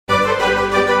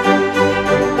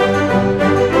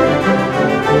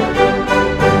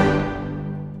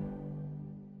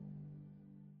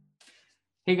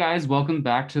Hey guys, welcome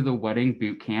back to the Wedding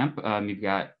Boot Camp. You've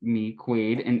got me,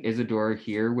 Quaid, and Isadora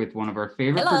here with one of our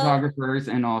favorite Hello. photographers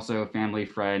and also family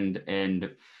friend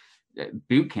and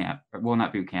boot camp. Well,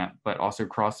 not boot camp, but also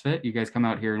CrossFit. You guys come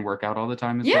out here and work out all the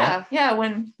time as well? Yeah,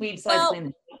 when we decide to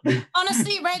clean Well,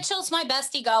 honestly, Rachel's my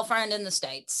bestie girlfriend in the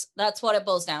States. That's what it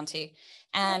boils down to.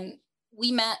 And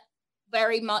we met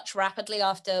very much rapidly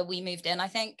after we moved in, I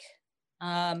think.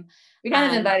 We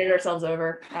kind of invited ourselves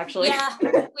over, actually. Yeah,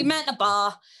 we met in a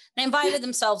bar. They invited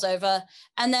themselves over.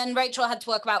 And then Rachel had to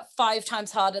work about 5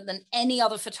 times harder than any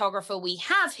other photographer we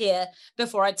have here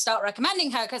before I'd start recommending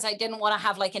her, because I didn't want to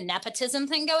have like a nepotism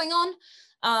thing going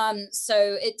on.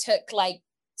 So it took like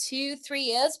 2-3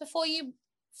 years before you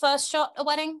first shot a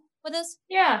wedding with us.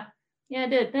 Yeah, it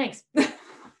did. Thanks.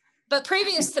 But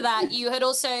previous to that, you had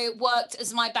also worked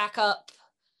as my backup,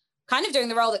 kind of doing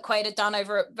the role that Quaid had done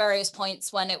over at various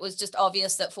points when it was just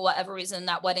obvious that for whatever reason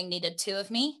that wedding needed 2 of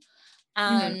me.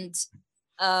 And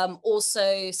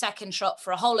also second shot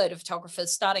for a whole load of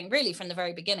photographers, starting really from the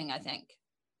very beginning, I think.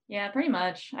 Yeah, pretty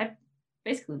much. I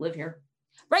basically live here.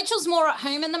 Rachel's more at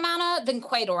home in the Manor than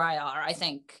Quaid or I are, I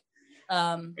think.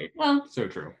 Well, so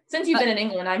true. Since you've been in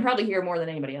England, I'm probably here more than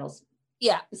anybody else.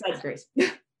 Yeah. Besides Grace.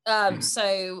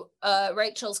 So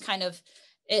Rachel's kind of,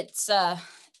 it's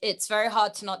very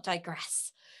hard to not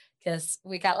digress, because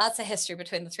we got lots of history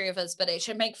between the 3 of us, but it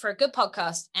should make for a good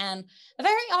podcast and a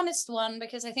very honest one,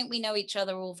 because I think we know each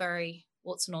other all very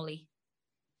warts and all-y.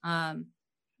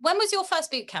 When was your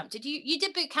first boot camp? You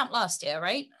did boot camp last year,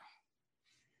 right?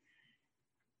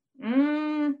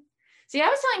 See, I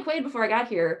was telling Quaid before I got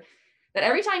here that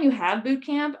every time you have boot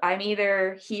camp, I'm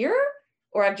either here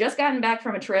or I've just gotten back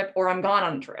from a trip or I'm gone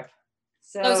on a trip.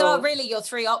 So those are really your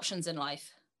 3 options in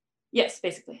life. Yes,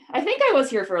 basically. I think I was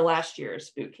here for last year's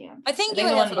boot camp. I think you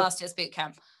were here for last year's boot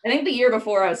camp. I think the year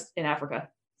before I was in Africa.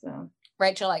 So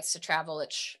Rachel likes to travel,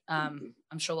 which I'm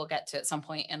sure we'll get to at some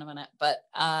point in a minute. But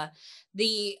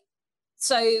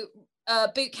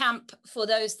boot camp, for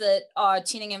those that are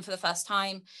tuning in for the first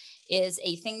time, is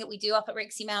a thing that we do up at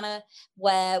Rixey Manor,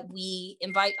 where we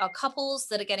invite our couples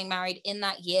that are getting married in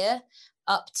that year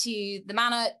up to the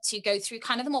Manor to go through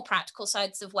kind of the more practical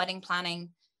sides of wedding planning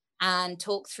and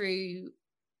talk through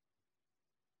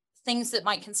things that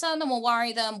might concern them or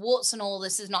worry them, warts and all.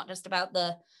 This is not just about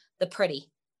the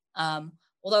pretty.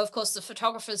 Although, of course, the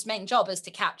photographer's main job is to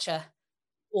capture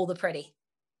all the pretty.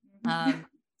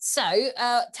 So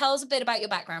tell us a bit about your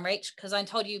background, Rach, because I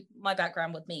told you my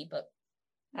background with me, but.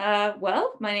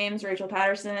 Well, my name's Rachel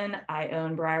Patterson. I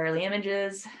own Briarley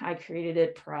Images. I created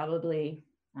it probably,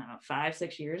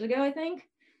 5-6 years ago, I think.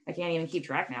 I can't even keep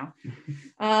track now.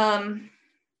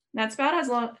 That's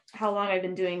about how long I've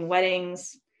been doing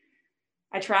weddings.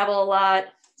 I travel a lot.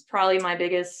 It's probably my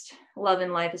biggest love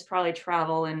in life is probably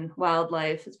travel and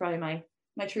wildlife. It's probably my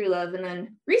true love. And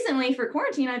then recently for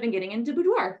quarantine, I've been getting into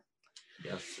boudoir.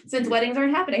 Yes. Since weddings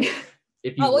aren't happening.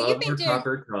 If you love our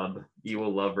Cocker Cub, you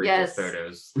will love Rachel's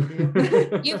photos.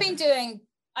 You've been doing,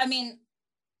 I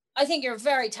think you're a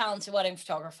very talented wedding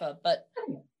photographer, but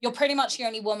you're pretty much the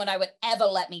only woman I would ever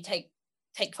let me take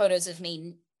photos of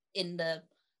me in the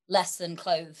less than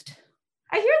clothed.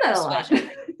 I hear that a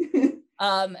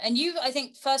lot. And you, I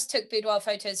think, first took boudoir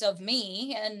photos of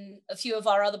me and a few of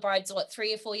our other brides,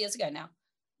 3 or 4 years ago now?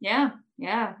 Yeah.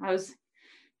 I was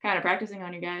kind of practicing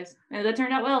on you guys, and that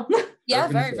turned out well. Yeah,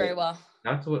 very well.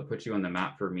 That's what put you on the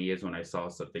map for me, is when I saw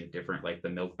something different, like the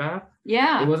milk bath.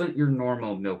 Yeah. It wasn't your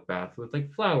normal milk bath with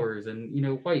like flowers and,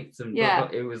 whites and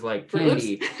it was like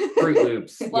candy, Fruit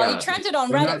Loops. Well, you trended on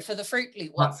Reddit for the Fruit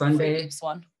Loops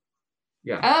one.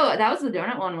 Yeah. Oh, that was the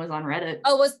donut one, was on Reddit.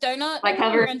 Oh, was donut? I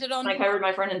covered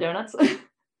my friend in donuts.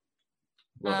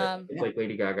 Love it. It's like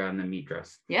Lady Gaga in the meat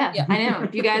dress. Yeah, I know.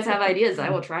 If you guys have ideas, I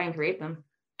will try and create them.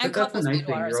 And that's a nice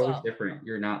thing. You're always different.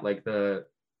 You're not like the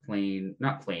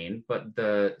not plain, but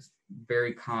the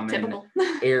very common, typical,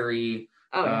 airy,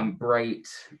 bright,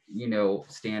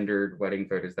 standard wedding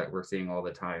photos that we're seeing all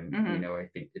the time. I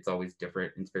think it's always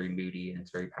different. It's very moody and it's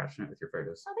very passionate with your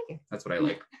photos. Oh, thank you. That's what I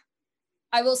like.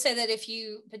 I will say that if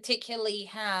you particularly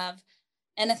have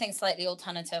anything slightly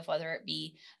alternative, whether it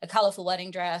be a colorful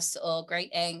wedding dress or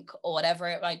great ink or whatever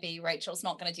it might be, Rachel's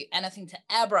not going to do anything to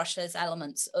airbrush those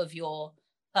elements of your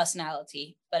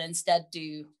personality, but instead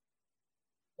do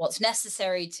what's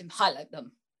necessary to highlight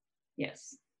them.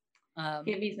 Yes.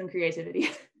 Give me some creativity.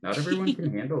 Not everyone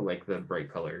can handle like the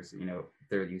bright colors.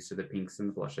 They're used to the pinks and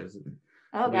the blushes. And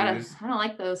oh god, I don't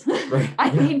like those. Right. I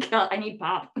need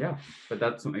pop. Yeah, but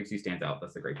that's what makes you stand out.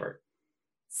 That's the great part.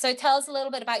 So tell us a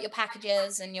little bit about your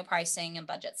packages and your pricing and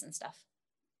budgets and stuff.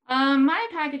 My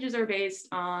packages are based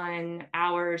on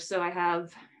hours. So I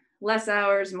have less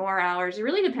hours, more hours. It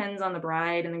really depends on the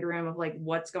bride and the groom of like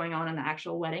what's going on the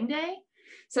actual wedding day.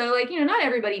 So like, not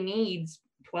everybody needs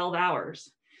 12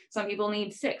 hours. Some people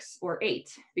need 6 or 8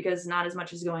 because not as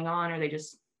much is going on, or they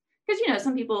just, because,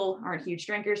 some people aren't huge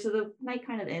drinkers, so the night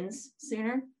kind of ends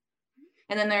sooner.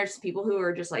 And then there's people who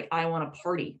are just like, I want to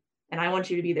party and I want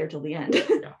you to be there till the end.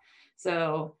 Yeah.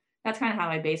 So that's kind of how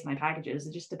I base my packages.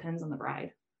 It just depends on the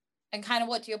bride. And kind of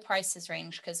what do your prices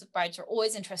range? Because brides are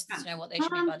always interested to know what they should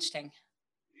be budgeting.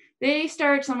 They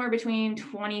start somewhere between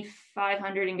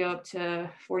 $2,500 and go up to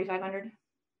 $4,500.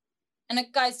 And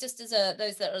guys, just as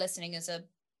those that are listening, as a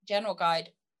general guide,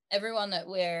 everyone that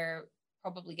we're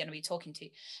probably going to be talking to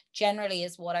generally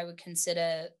is what I would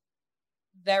consider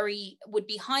would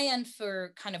be high end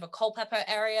for kind of a Culpeper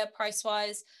area price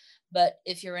wise. But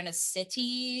if you're in a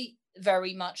city,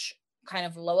 very much kind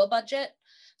of lower budget.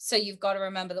 So you've got to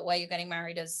remember that where you're getting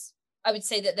married is, I would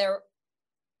say that they're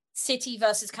city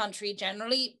versus country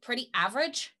generally pretty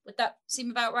average. Would that seem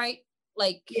about right?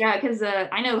 Like, yeah, because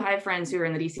I know I have friends who are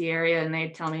in the DC area and they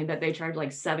tell me that they charge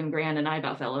like $7,000 and I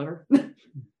about fell over.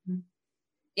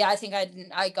 Yeah, I think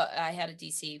I had a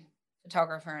DC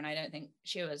photographer and I don't think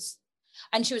she was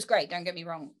great. Don't get me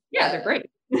wrong. Yeah, they're great.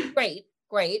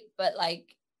 great. But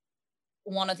like,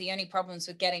 one of the only problems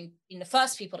with getting the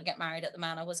first people to get married at the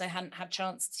Manor was I hadn't had a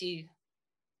chance to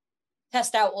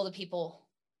test out all the people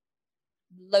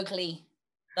locally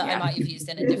that I might have used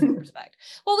in a different respect.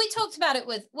 Well, we talked about it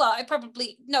I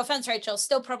probably, no offense, Rachel,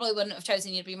 still probably wouldn't have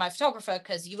chosen you to be my photographer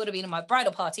because you would have been in my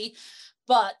bridal party.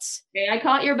 But hey, I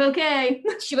caught your bouquet.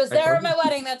 She was there at my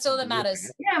wedding. That's all that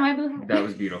matters. Yeah, my bouquet. That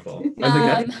was beautiful.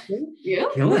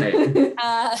 Killing it.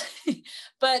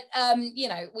 But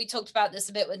we talked about this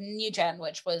a bit with New Gen,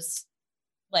 which was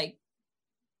like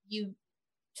you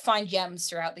find gems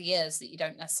throughout the years that you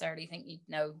don't necessarily think you'd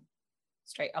know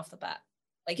straight off the bat.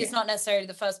 Like it's not necessarily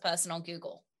the first person on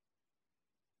Google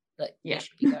that you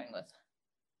should be going with.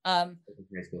 As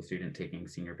a high school student taking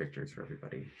senior pictures for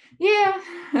everybody. Yeah.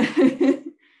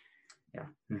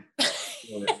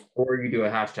 Or you do a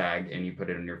hashtag and you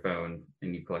put it on your phone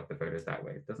and you collect the photos that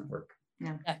way. It doesn't work.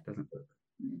 No. It doesn't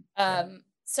work.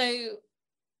 So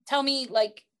tell me,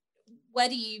 like, where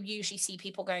do you usually see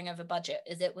people going over budget?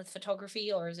 Is it with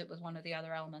photography or is it with one of the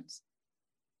other elements?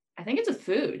 I think it's with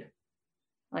food.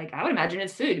 Like, I would imagine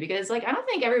it's food because, like, I don't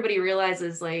think everybody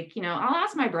realizes, like, I'll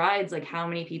ask my brides, like, how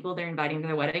many people they're inviting to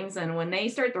their weddings. And when they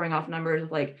start throwing off numbers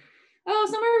of, like, oh,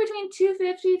 somewhere between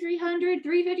 250, 300,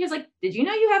 350, it's like, did you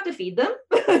know you have to feed them?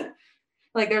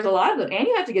 Like, there's a lot of them, and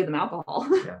you have to give them alcohol.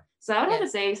 Yeah. So I would have to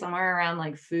say somewhere around,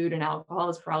 like, food and alcohol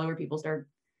is probably where people start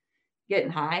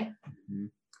getting high. Mm-hmm.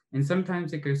 And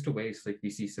sometimes it goes to waste. Like, you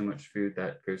see so much food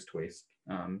that goes to waste.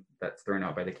 That's thrown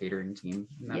out by the catering team,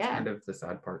 and that's kind of the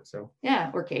sad part. So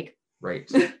or cake, right?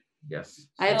 Yes,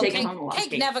 I have taken home a lot.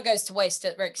 Cake never goes to waste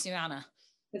at Rixey Manor.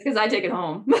 It's because I take it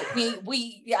home.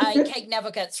 Cake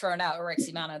never gets thrown out at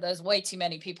Rixey Manor. There's way too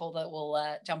many people that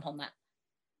will jump on that.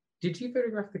 Did you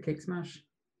photograph the cake smash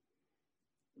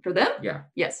for them? Yeah.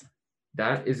 Yes.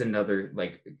 That is another,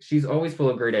 like, she's always full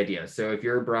of great ideas. So if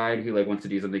you're a bride who like wants to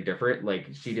do something different, like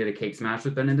she did a cake smash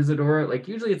with Ben and Isadora, like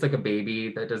usually it's like a baby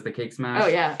that does the cake smash. Oh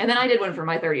yeah. And then I did one for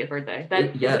my 30th birthday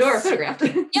that Isadora photographed.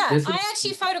 Yeah, I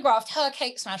actually photographed her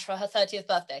cake smash for her 30th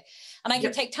birthday. And I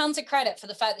can take tons of credit for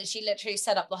the fact that she literally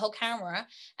set up the whole camera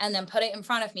and then put it in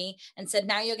front of me and said,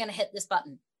 now you're going to hit this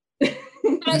button. And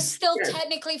I still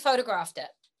technically photographed it.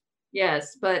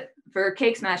 Yes, but for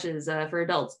cake smashes for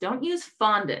adults, don't use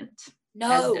fondant.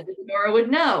 No. As Isadora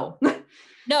would know.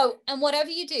 No, and whatever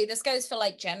you do, this goes for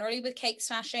like generally with cake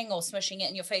smashing or smushing it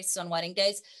in your faces on wedding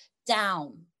days,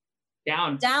 down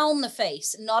the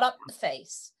face, not up the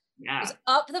face. Yeah. Because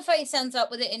up the face ends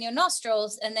up with it in your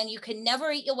nostrils, and then you can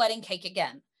never eat your wedding cake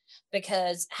again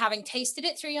because having tasted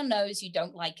it through your nose, you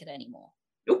don't like it anymore.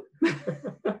 Nope.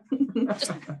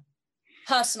 Just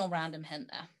personal random hint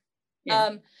there.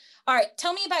 Yeah. All right,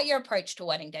 tell me about your approach to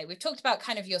wedding day. We've talked about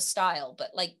kind of your style, but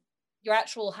like your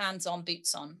actual hands-on,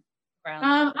 boots on ground.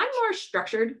 I'm more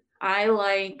structured. I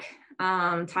like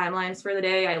timelines for the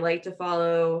day. I like to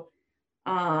follow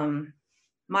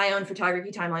my own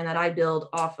photography timeline that I build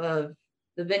off of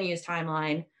the venue's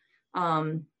timeline.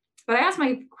 But I ask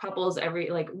my couples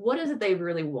what is it they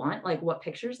really want? Like what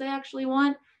pictures they actually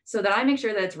want, so that I make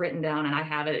sure that it's written down and I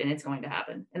have it and it's going to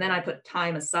happen. And then I put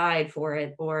time aside for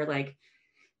it, or like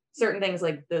certain things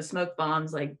like those smoke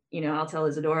bombs, like, I'll tell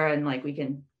Isadora and like we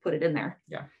can put it in there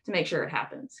to make sure it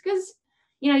happens. Because,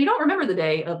 you don't remember the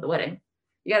day of the wedding.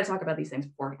 You got to talk about these things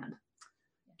beforehand.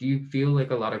 do you feel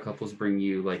like a lot of couples bring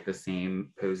you like the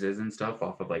same poses and stuff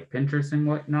off of like Pinterest and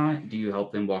whatnot? Do you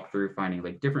help them walk through finding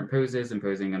like different poses and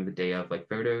posing on the day of like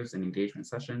photos and engagement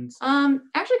sessions?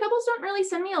 Actually, couples don't really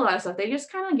send me a lot of stuff. They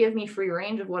just kind of give me free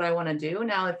range of what I want to do.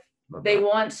 Now, if they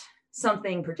want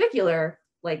something particular,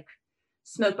 like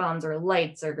smoke bombs or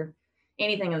lights or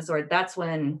anything of the sort, that's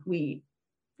when we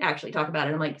actually talk about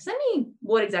it. I'm like, send me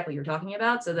what exactly you're talking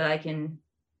about so that I can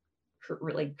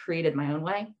really create it my own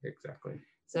way. Exactly.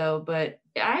 So, but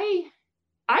I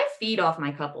feed off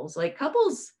my couples. Like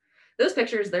couples, those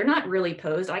pictures, they're not really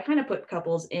posed. I kind of put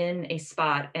couples in a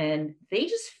spot and they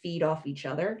just feed off each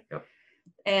other. Yep.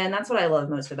 And that's what I love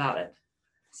most about it.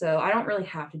 So I don't really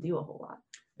have to do a whole lot.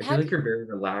 I feel like you're very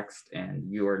relaxed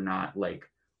and you are not like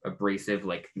abrasive,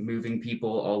 like moving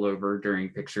people all over during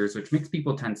pictures, which makes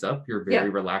people tense up. You're very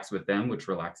relaxed with them, which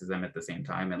relaxes them at the same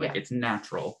time. And like, it's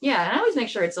natural. Yeah. And I always make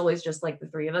sure it's always just like the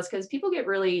three of us because people get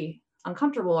really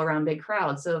uncomfortable around big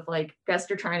crowds. So if like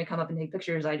guests are trying to come up and take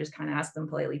pictures, I just kind of ask them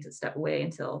politely to step away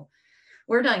until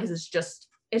we're done because it's just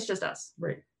us.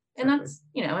 Right. And that's,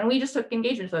 and we just took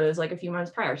engagement photos like a few months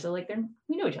prior. So like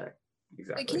we know each other.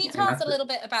 Exactly. Can you tell us a little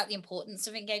bit about the importance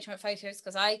of engagement photos?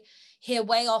 Because I hear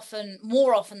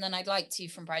more often than I'd like to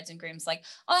from brides and grooms, like,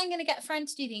 oh, I'm going to get a friend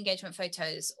to do the engagement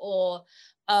photos, or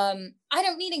I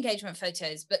don't need engagement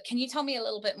photos. But can you tell me a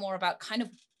little bit more about kind of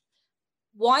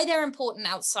why they're important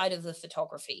outside of the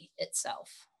photography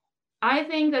itself? I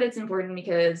think that it's important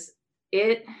because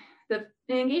the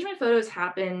engagement photos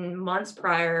happen months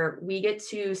prior. We get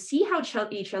to see how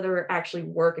each other actually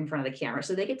work in front of the camera.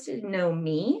 So they get to know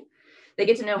me. They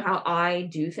get to know how I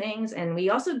do things. And we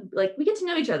also we get to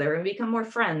know each other and become more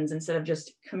friends instead of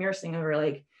just conversing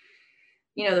over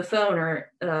the phone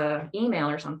or email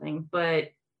or something.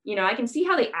 But, I can see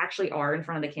how they actually are in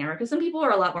front of the camera because some people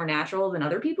are a lot more natural than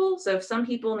other people. So if some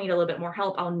people need a little bit more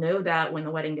help, I'll know that when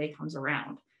the wedding day comes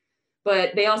around.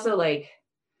 But they also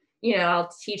I'll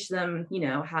teach them,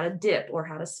 how to dip or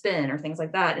how to spin or things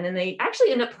like that. And then they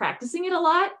actually end up practicing it a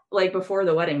lot, before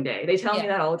the wedding day. They tell me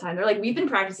that all the time. They're like, we've been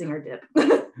practicing our dip.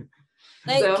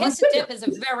 Kiss and dip is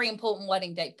a very important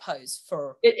wedding day pose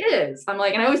for. It is. I'm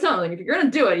like, and I always tell them, if you're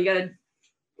going to do it, you got to,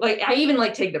 I even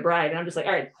take the bride and I'm just like,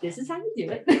 all right, this is how you do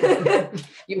it.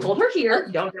 You hold her here,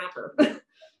 don't drop her.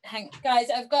 Hang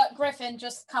guys, I've got Griffin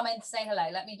just come in to say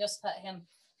hello. Let me just put him.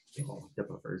 Dip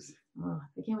first. Oh,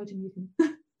 I can't wait to meet him.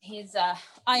 He's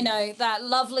I know, that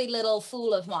lovely little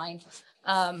fool of mine.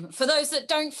 For those that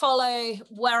don't follow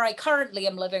where I currently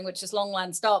am living, which is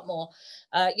Longlands, Dartmoor,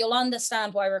 you'll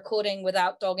understand why recording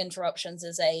without dog interruptions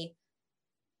is a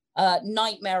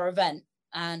nightmare event.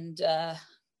 And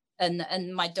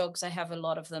my dogs, I have a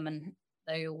lot of them and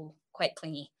they're all quite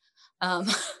clingy.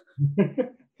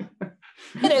 It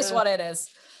is what it is.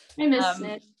 I miss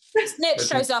Snitch. Snitch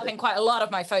shows up in quite a lot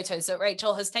of my photos that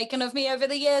Rachel has taken of me over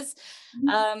the years,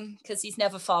 because he's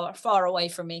never far away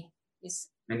from me.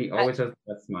 And he always has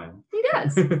that smile. He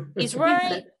does. He's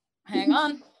right. Hang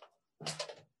on.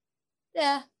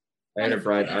 Yeah. I had a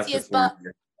bride ask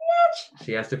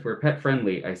she asked if we're pet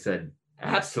friendly. I said,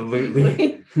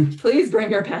 absolutely. Please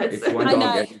bring your pets. It's one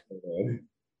dog.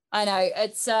 I know.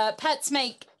 It's pets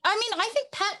make. I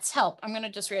think pets help. I'm going to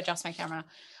just readjust my camera.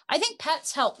 I think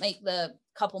pets help make the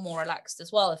couple more relaxed as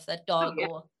well if their dog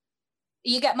or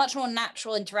you get much more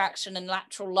natural interaction and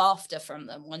natural laughter from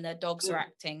them when their dogs are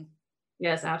acting.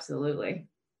 Yes, absolutely.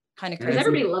 Kind of crazy. Because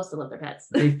everybody loves to love their pets.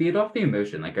 They feed off the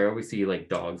emotion. I always see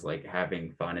dogs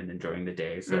having fun and enjoying the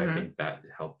day. So I think that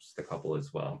helps the couple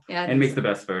as well. Yeah, and makes the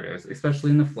best photos,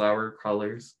 especially in the flower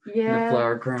colors. Yeah. The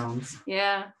flower crowns.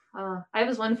 Yeah. I have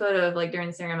this one photo of during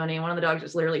the ceremony and one of the dogs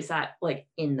just literally sat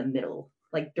in the middle.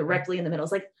 Directly in the middle.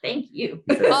 It's thank you.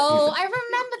 Oh, I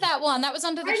remember that one. That was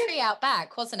under the tree out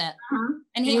back, wasn't it? Uh-huh.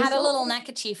 And he had a little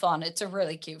neckerchief on. It's a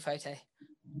really cute photo.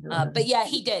 But yeah,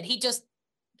 he did. He just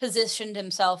positioned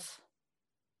himself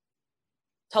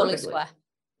totally square.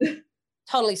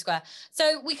 Totally square.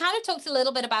 So we kind of talked a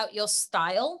little bit about your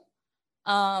style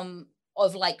of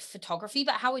photography,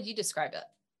 but how would you describe it?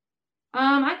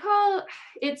 I call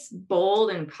it's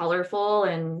bold and colorful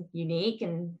and unique,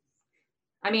 and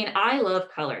I love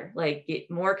color.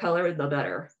 More color, the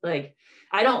better.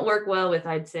 I don't work well with,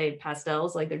 I'd say,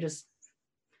 pastels. They're just,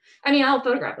 I'll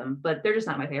photograph them, but they're just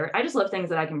not my favorite. I just love things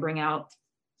that I can bring out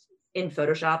in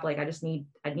Photoshop. I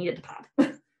need it to pop.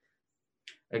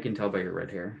 I can tell by your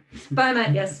red hair. By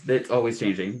Matt, yes. It's always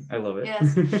changing. I love it.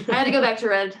 Yes. I had to go back to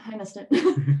red. I missed it.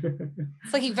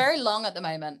 It's looking very long at the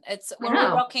moment. We're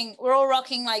all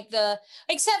rocking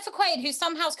except for Quaid, who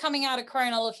somehow's coming out of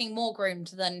Corona looking more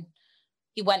groomed than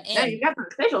he went in. Yeah, you got some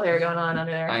facial hair going on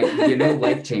under there.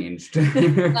 Life changed.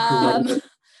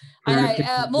 I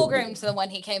know, more groomed than when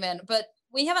he came in, but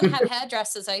we haven't had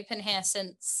hairdressers open here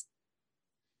since,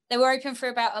 they were open for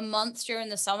about a month during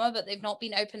the summer, but they've not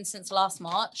been open since last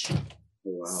March.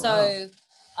 Wow. So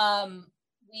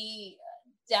we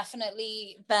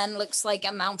definitely, Ben looks like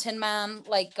a mountain man,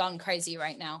 like gone crazy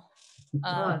right now. This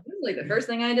was like the first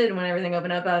thing I did when everything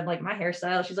opened up. I had like my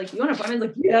hairstyle. She's like, "You want an appointment?" I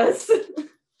was like,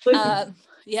 yes.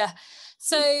 Yeah.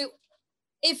 So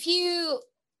if you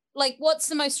like, what's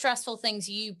the most stressful things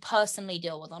you personally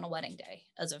deal with on a wedding day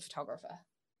as a photographer?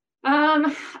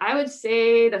 I would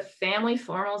say the family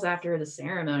formals after the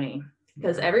ceremony,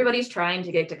 because everybody's trying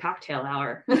to get to cocktail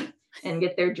hour and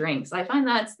get their drinks. I find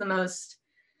that's the most,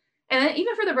 and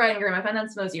even for the bride and groom, I find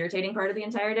that's the most irritating part of the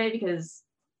entire day, because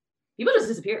people just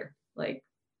disappear. Like,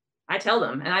 I tell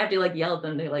them and I have to like yell at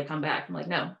them to like come back. I'm like,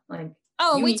 no, like,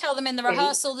 oh, and we tell them in the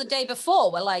rehearsal the day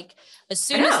before. We're like, as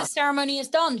soon as the ceremony is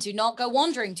done, do not go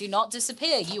wandering, do not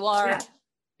disappear. You are, and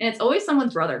it's always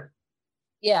someone's brother.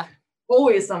 Yeah.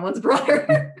 Always someone's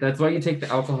brother. That's why you take the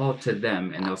alcohol to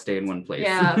them and they'll stay in one place.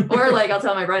 Yeah. Or like, I'll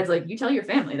tell my brides, like, you tell your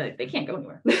family that they can't go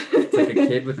anywhere. It's like a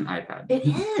kid with an iPad. It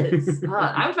is.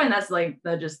 I would find that's like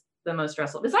just the most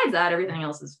stressful. Besides that, everything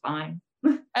else is fine.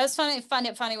 I was find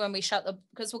it funny when we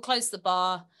because we'll close the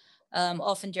bar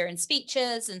often during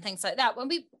speeches and things like that.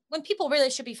 When people really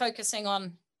should be focusing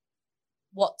on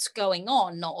what's going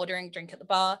on, not ordering a drink at the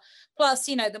bar. Plus,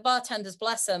 you know, the bartenders,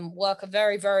 bless them, work a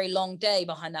very, very long day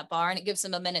behind that bar, and it gives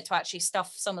them a minute to actually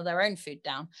stuff some of their own food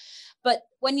down. But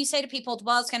when you say to people, the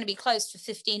bar's going to be closed for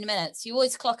 15 minutes, you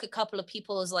always clock a couple of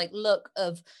people as like look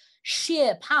of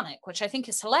sheer panic, which I think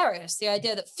is hilarious. The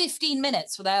idea that 15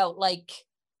 minutes without like,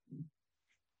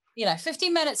 you know,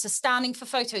 15 minutes of standing for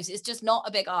photos is just not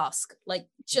a big ask. Like,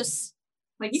 just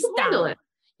like you can handle it.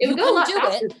 You can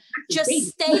do it. Just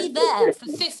stay there for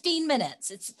 15 minutes.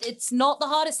 It's not the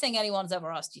hardest thing anyone's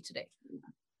ever asked you to do.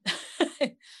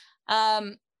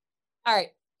 All right.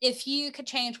 If you could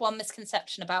change one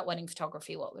misconception about wedding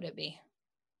photography, what would it be?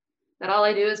 That all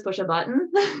I do is push a button.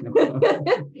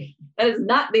 That is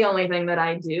not the only thing that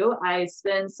I do. I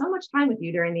spend so much time with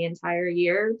you during the entire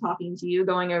year, talking to you,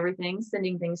 going over things,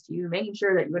 sending things to you, making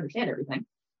sure that you understand everything.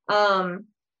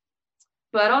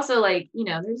 But also, like, you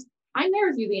know, I'm there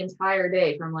with you the entire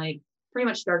day from like pretty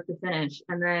much start to finish.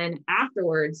 And then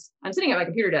afterwards, I'm sitting at my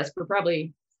computer desk for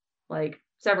probably like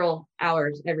several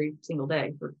hours every single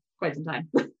day for quite some time.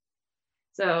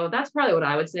 So that's probably what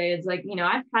I would say. It's like, you know,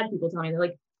 I've had people tell me, they're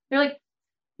like,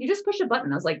 you just push a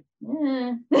button. I was like,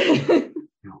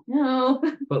 no.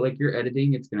 But like your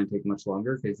editing, it's going to take much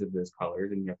longer because of those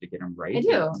colors and you have to get them right. I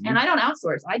do. And I don't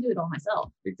outsource. I do it all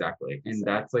myself. Exactly. And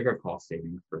that's like a cost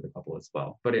saving for the couple as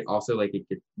well. But it also like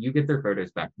you get their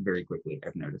photos back very quickly,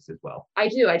 I've noticed as well. I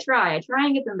do. I try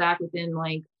and get them back within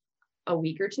like a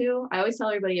week or two. I always tell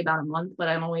everybody about a month, but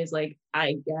I'm always like,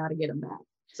 I gotta get them back.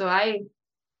 So I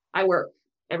work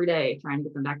every day trying to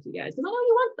get them back to you guys because I know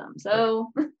you want them.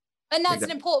 So and that's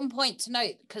an important point to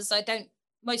note, because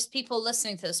most people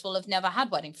listening to this will have never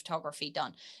had wedding photography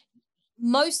done.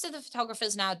 Most of the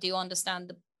photographers now do understand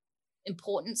the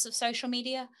importance of social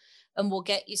media and will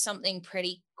get you something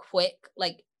pretty quick,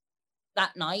 like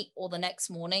that night or the next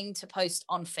morning to post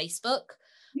on Facebook.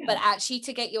 Yeah. But actually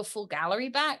to get your full gallery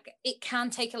back, it can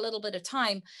take a little bit of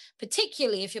time,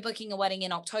 particularly if you're booking a wedding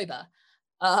in October.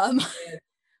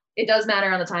 It does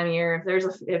matter on the time of year.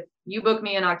 If you book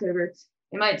me in October,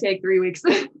 it might take 3 weeks.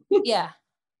 Yeah.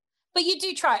 But you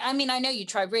do try. I mean, I know you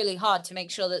try really hard to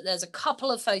make sure that there's a couple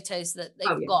of photos that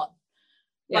they've got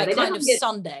like kind of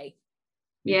Sunday.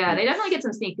 Yeah, they definitely get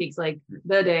some sneak peeks like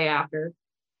the day after.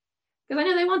 Because I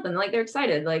know they want them. Like, they're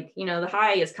excited. Like, you know, the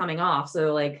high is coming off.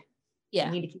 So like, you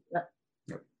need to keep it up.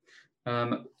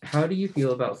 Yep. How do you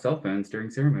feel about cell phones during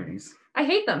ceremonies? I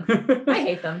hate them.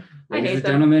 Ladies and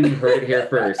gentlemen, you heard it here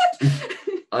first.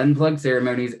 Unplugged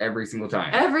ceremonies every single time.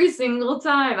 Every single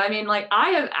time. I mean, like,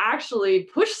 I have actually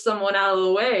pushed someone out of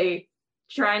the way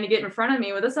trying to get in front of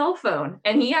me with a cell phone.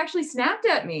 And he actually snapped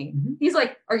at me. Mm-hmm. He's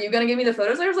like, are you going to give me the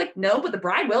photos? I was like, no, but the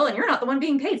bride will, and you're not the one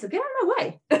being paid. So get out of my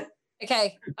way.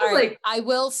 Okay. All right. Like, I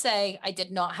will say I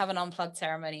did not have an unplugged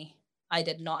ceremony. I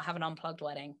did not have an unplugged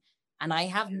wedding. And I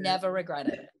have never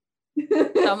regretted it.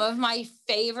 Some of my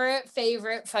favorite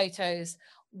photos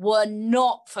were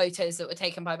not photos that were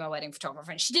taken by my wedding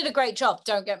photographer. And she did a great job,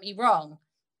 don't get me wrong.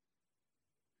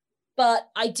 But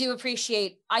I do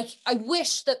appreciate, I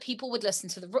wish that people would listen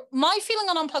to my feeling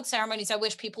on unplugged ceremonies, I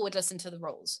wish people would listen to the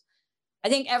rules. I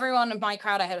think everyone in my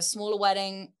crowd, I had a smaller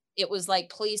wedding. It was like,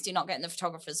 please do not get in the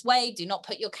photographer's way. Do not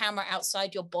put your camera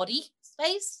outside your body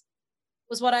space,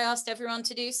 was what I asked everyone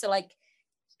to do. So like,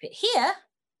 keep it here,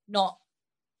 not,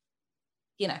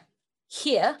 you know,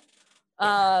 here.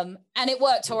 And it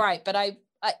worked all right, but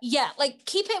like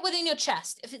keep it within your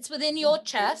chest. If it's within your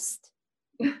chest,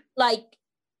 like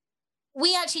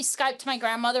we actually Skyped my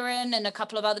grandmother in and a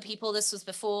couple of other people. This was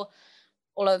before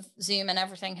all of Zoom and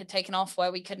everything had taken off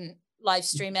where we couldn't live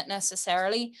stream it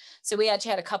necessarily. So we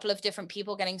actually had a couple of different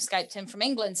people getting Skyped in from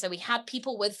England. So we had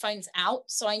people with phones out.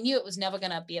 So I knew it was never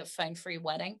going to be a phone-free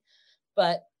wedding.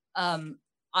 But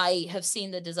I have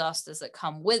seen the disasters that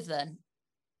come with a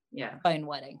phone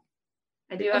wedding.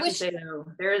 I do have to say, though,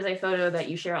 there is a photo that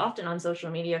you share often on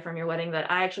social media from your wedding that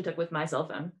I actually took with my cell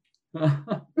phone.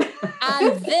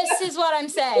 And this is what I'm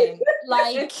saying.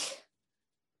 Like,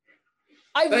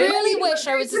 I really wish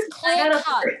I was as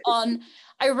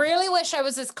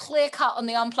clear cut on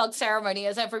the unplugged ceremony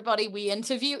as everybody we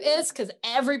interview is, because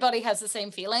everybody has the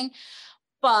same feeling.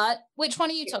 But which one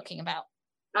are you talking about?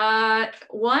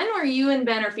 One where you and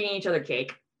Ben are feeding each other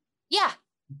cake. Yeah.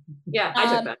 Yeah,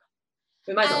 I took that.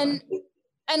 With my cell phone.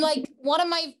 And like one of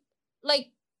my,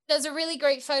 like, there's a really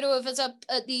great photo of us up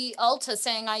at the altar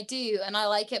saying I do, and I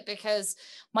like it because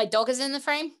my dog is in the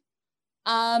frame.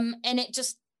 And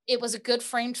it was a good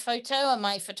framed photo, and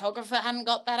my photographer hadn't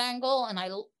got that angle, and I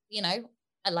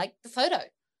liked the photo.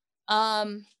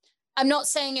 I'm not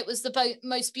saying it was the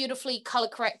most beautifully color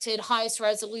corrected, highest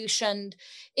resolution.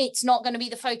 It's not going to be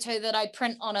the photo that I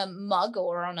print on a mug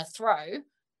or on a throw,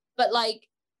 but like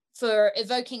for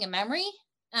evoking a memory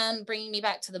and bringing me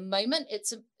back to the moment,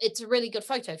 it's a really good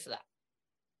photo for that.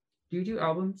 Do you do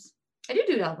albums? I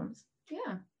do albums.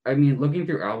 Yeah. I mean, looking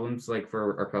through albums, like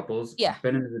for our couples, yeah.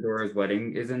 Ben and Isadora's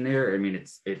wedding is in there. I mean,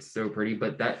 it's so pretty,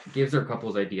 but that gives our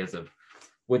couples ideas of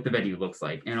what the venue looks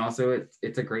like. And also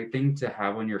it's a great thing to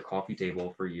have on your coffee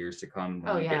table for years to come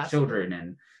when you get children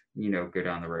and, go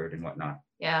down the road and whatnot.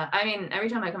 Yeah. I mean, every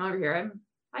time I come over here,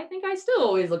 I think I still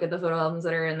always look at the photo albums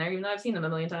that are in there, even though I've seen them a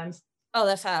million times. Oh,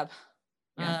 they're fab.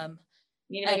 Yeah.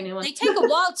 You need to make a new one. They take a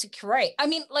while to curate. I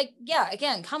mean, like, yeah,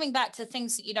 again, coming back to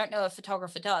things that you don't know a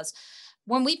photographer does.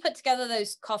 When we put together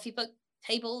those coffee book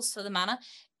tables for the Manor,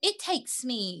 it takes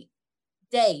me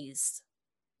days,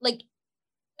 like,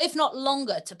 if not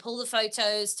longer, to pull the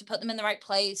photos, to put them in the right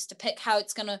place, to pick how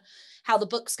the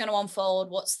book's going to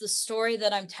unfold, what's the story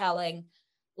that I'm telling,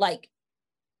 like,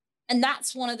 and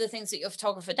that's one of the things that your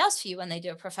photographer does for you when they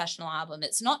do a professional album.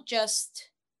 It's not just,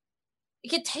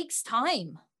 it takes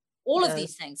time. All of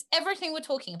these things, everything we're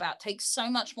talking about takes so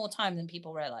much more time than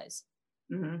people realize.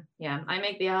 Mm-hmm. Yeah, I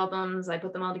make the albums, I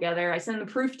put them all together, I send the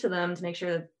proof to them to make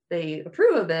sure that they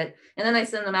approve of it, and then I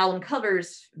send them album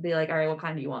covers, be like, all right, what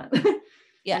kind do you want?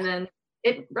 Yeah. And then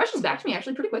it rushes back to me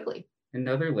actually pretty quickly.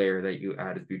 Another layer that you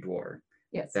add is boudoir.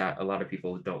 Yes. That a lot of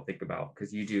people don't think about,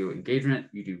 because you do engagement,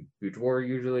 you do boudoir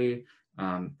usually,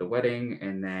 the wedding,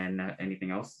 and then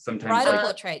anything else. Sometimes bridal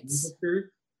portraits.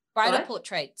 Bridal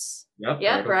portraits.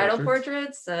 Yep. Bridal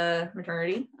portraits,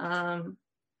 maternity.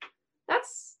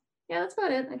 That's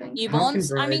about it, I think.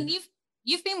 Newborns. I mean,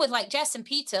 you've been with like Jess and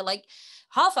Peter, like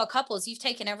half our couples, you've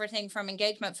taken everything from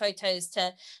engagement photos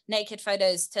to naked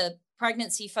photos to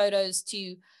pregnancy photos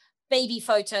to baby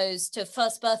photos to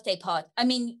first birthday party. I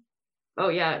mean, oh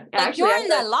yeah, like actually, you're in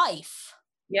their life.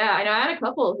 Yeah, I know. I had a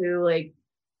couple who, like,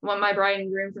 my bride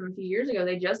and groom from a few years ago,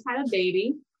 they just had a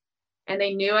baby. And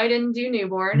they knew I didn't do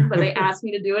newborn, but they asked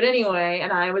me to do it anyway.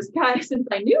 And I was since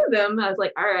I knew them, I was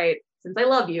like, all right, since I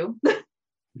love you,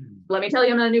 let me tell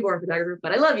you I'm not a newborn photographer,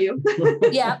 but I love you.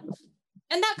 Yeah.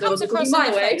 And that comes across in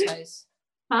the photos.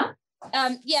 Huh?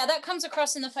 Yeah, that comes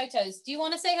across in the photos. Do you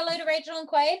want to say hello to Rachel and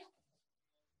Quade?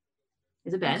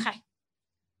 Is it Ben? Okay.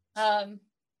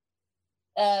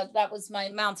 That was my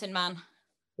mountain man.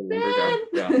 Ben!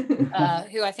 Yeah.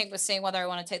 Who I think was seeing whether I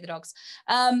want to take the dogs.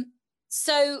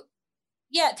 So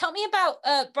yeah, tell me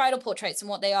about bridal portraits and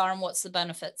what they are and what's the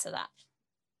benefits of that.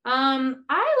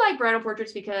 I like bridal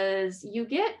portraits because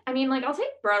I'll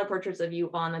take bridal portraits of you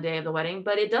on the day of the wedding,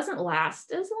 but it doesn't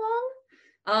last as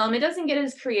long. It doesn't get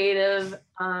as creative.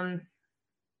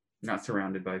 Not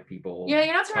surrounded by people. Yeah,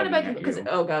 you're not surrounded by people because,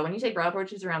 oh God, when you take bridal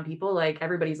portraits around people, like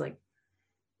everybody's like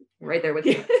right there with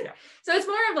you. Yeah. So it's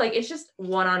more of like, it's just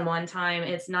one-on-one time.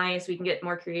 It's nice. We can get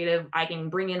more creative. I can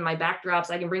bring in my backdrops.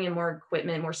 I can bring in more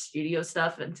equipment, more studio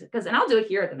stuff. And I'll do it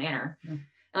here at the Manor. Yeah. And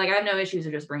like, I have no issues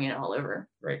of just bringing it all over.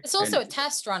 Right. It's also a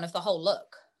test run of the whole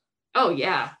look. Oh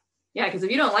yeah. Yeah. Because if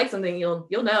you don't like something, you'll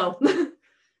know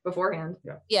beforehand.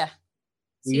 Yeah. Yeah.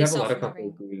 We have a lot of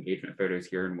couples do engagement photos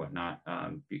here and whatnot,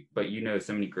 but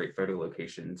so many great photo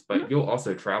locations. But you'll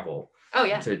also travel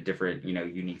to different,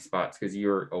 unique spots because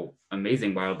you're an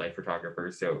amazing wildlife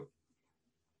photographer. So,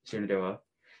 Shenandoah.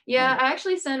 Yeah, I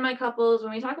actually send my couples,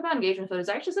 when we talk about engagement photos,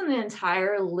 I actually send the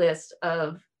entire list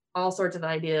of all sorts of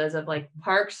ideas of like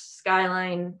parks,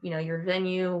 skyline, you know, your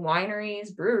venue,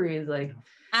 wineries, breweries, like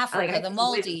Africa, the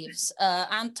Maldives,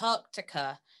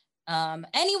 Antarctica,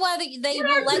 anywhere that they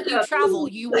will let you travel,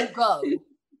 you will go.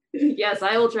 Yes,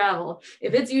 I will travel.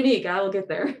 If it's unique, I will get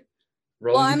there.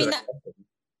 Well, I mean, that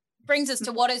brings us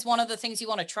to what is one of the things you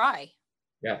want to try.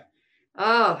 Yeah.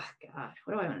 Oh God,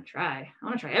 what do I want to try? I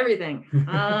want to try everything.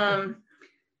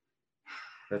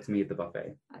 That's me at the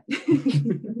buffet.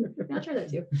 I'll try that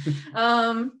too.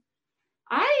 I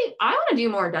want to do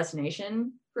more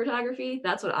destination photography.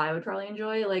 That's what I would probably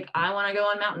enjoy. Like, I want to go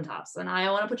on mountaintops, and I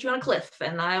want to put you on a cliff,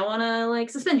 and I want to like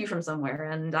suspend you from somewhere,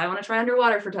 and I want to try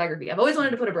underwater photography. I've always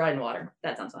wanted to put a bride in water.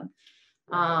 That sounds fun.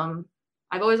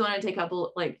 I've always wanted to take a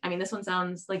couple, like, I mean, this one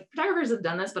sounds like photographers have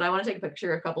done this, but I want to take a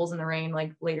picture of couples in the rain,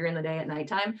 like later in the day at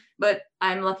nighttime. But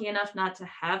I'm lucky enough not to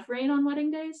have rain on wedding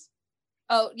days.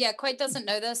 Oh yeah, Quaid doesn't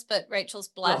know this, but Rachel's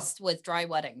blessed with dry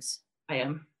weddings. I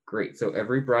am. Great. So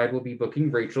every bride will be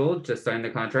booking Rachel to sign the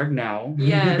contract now.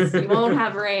 Yes, you won't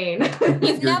have rain.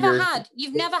 You've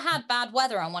never had bad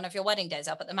weather on one of your wedding days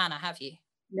up at the Manor, have you?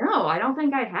 No, I don't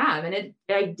think I have. And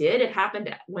it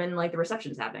happened when like the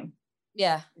reception's happening.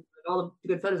 Yeah. All the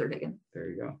good photos are taken. There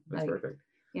you go. That's perfect.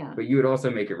 Yeah. But you would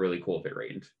also make it really cool if it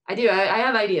rained. I do. I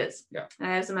have ideas. Yeah.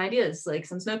 I have some ideas, like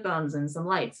some smoke bombs and some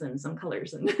lights and some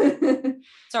colors. And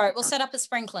it's all right. We'll set up a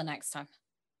sprinkler next time.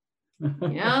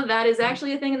 Yeah, that is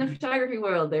actually a thing in the photography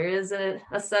world. There is a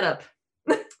setup.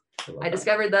 I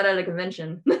discovered that at a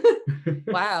convention.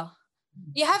 Wow.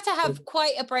 You have to have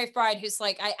quite a brave bride who's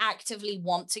like, I actively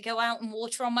want to go out and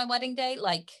water on my wedding day.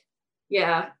 Like,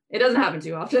 yeah, it doesn't happen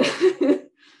too often.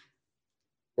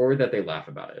 Or that they laugh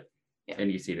about it. Yeah.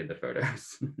 And you see it in the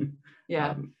photos.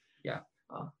 Yeah. Yeah.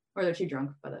 Oh, or they're too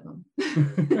drunk by that moment.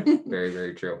 Very,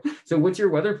 very true. So what's your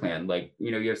weather plan? Like, you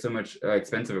know, you have so much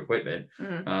expensive equipment.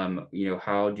 Mm-hmm. You know,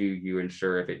 how do you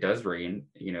ensure if it does rain,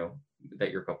 you know,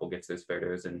 that your couple gets those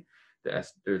photos and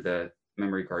the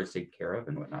memory cards taken care of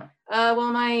and whatnot?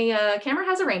 Well, my camera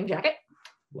has a rain jacket.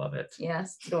 Love it.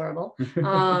 Yes, it's adorable.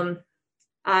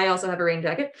 I also have a rain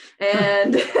jacket,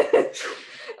 and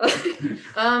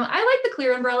I like the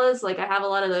clear umbrellas. Like, I have a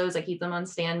lot of those. I keep them on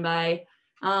standby.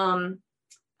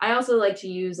 I also like to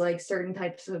use like certain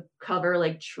types of cover,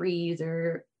 like trees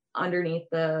or underneath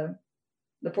the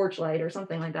porch light or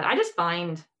something like that. I just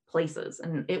find places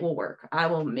and it will work. I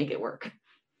will make it work.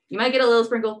 You might get a little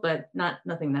sprinkle, but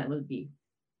nothing that would be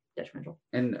detrimental.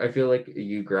 And I feel like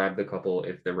you grab the couple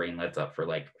if the rain lets up for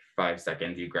like 5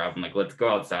 seconds. You grab them like, let's go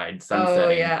outside. Sunsetting. Oh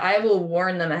yeah, I will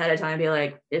warn them ahead of time. Be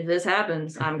like, if this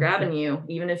happens, I'm grabbing you.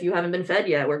 Even if you haven't been fed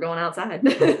yet, we're going outside.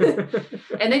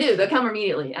 And they do. They'll come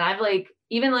immediately. And I've like,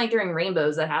 even like during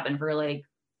rainbows that happen for like,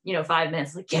 5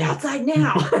 minutes. Like, get outside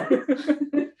now.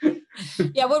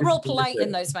 Yeah, we're real polite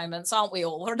in those moments, aren't we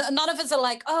all? None of us are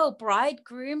like, oh,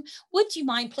 bridegroom, would you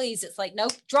mind, please? It's like,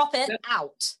 nope, drop it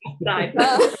out. All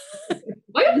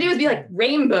you have to do is be like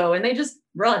rainbow, and they just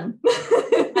run.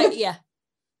 Yeah.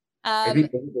 I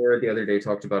think Laura the other day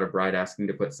talked about a bride asking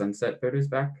to put sunset photos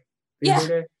back. Yeah.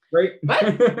 Day, right?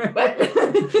 What?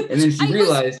 And then she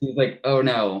realized, she was like, oh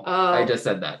no, I just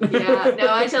said that. Yeah,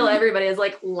 no, I tell everybody, it's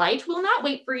like, light will not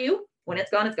wait for you. When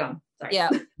it's gone, it's gone. Sorry. Yeah.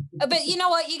 But you know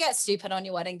what? You get stupid on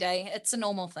your wedding day. It's a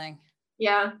normal thing.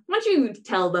 Yeah. Once you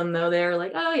tell them though, they're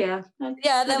like, oh yeah.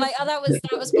 Yeah, they're like, oh, that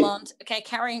was blonde. Okay,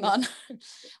 carrying on.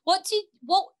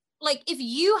 Like, if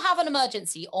you have an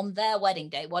emergency on their wedding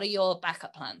day, what are your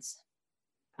backup plans?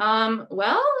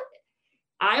 Well,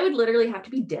 I would literally have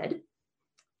to be dead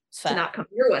to not come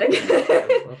to your wedding.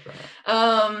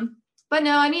 But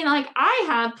no, I mean, like, I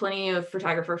have plenty of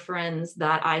photographer friends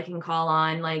that I can call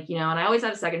on, like, and I always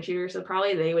have a second shooter, so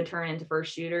probably they would turn into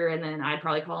first shooter, and then I'd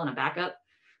probably call in a backup.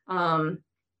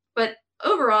 But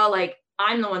overall, like,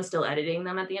 I'm the one still editing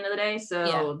them at the end of the day,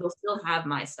 so they'll still have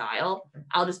my style.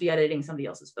 I'll just be editing somebody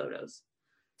else's photos.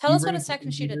 Tell us what a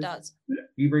second shooter does. Do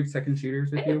you bring second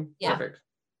shooters with you? Yeah. Perfect.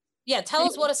 Yeah, tell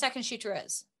us what a second shooter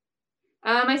is.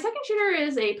 My second shooter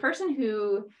is a person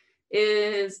who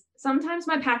is sometimes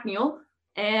my pack mule,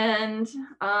 and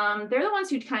they're the ones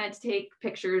who kind of take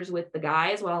pictures with the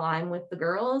guys while I'm with the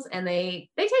girls, and they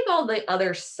take all the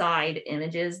other side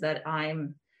images that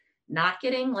I'm not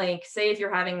getting. Like, say if you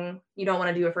don't want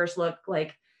to do a first look,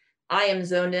 like, I am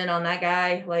zoned in on that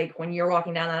guy, like when you're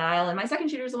walking down that aisle, and my second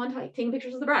shooter is the one taking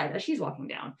pictures of the bride as she's walking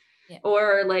down. Yeah.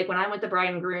 Or like when I'm with the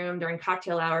bride and groom during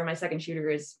cocktail hour, my second shooter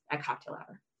is at cocktail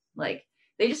hour. Like,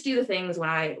 they just do the things when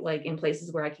I, like, in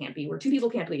places where I can't be, where two people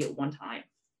can't be at one time.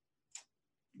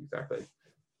 Exactly.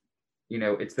 you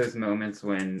know, it's those moments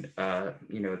when,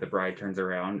 you know, the bride turns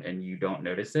around and you don't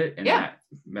notice it, and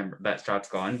that shot's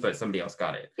gone, but somebody else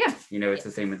got it. Yeah. You know, it's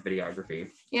the same with videography.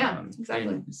 Yeah, exactly.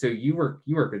 And so you work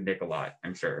with Nick a lot,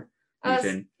 I'm sure.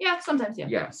 Yeah, sometimes, yeah.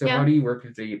 Yeah. So how do you work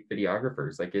with the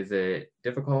videographers? Like, is it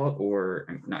difficult, or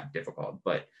not difficult,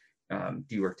 but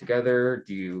do you work together?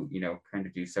 Do you, you know, kind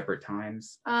of do separate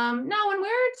times? No, when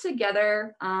we're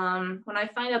together, when I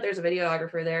find out there's a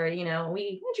videographer there, you know,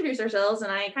 we introduce ourselves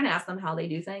and I kind of ask them how they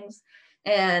do things.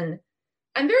 And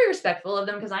I'm very respectful of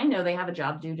them because I know they have a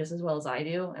job to do just as well as I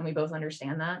do. And we both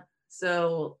understand that.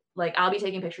 So like, I'll be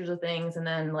taking pictures of things, and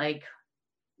then like,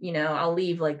 you know, I'll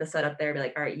leave like the setup there, be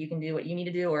like, all right, you can do what you need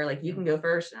to do, or like, you can go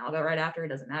first and I'll go right after. It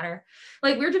doesn't matter.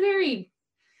 Like, we're very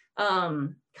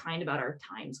kind about our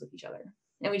times with each other,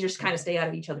 and we just kind of stay out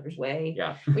of each other's way.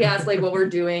 Yeah. We ask like what we're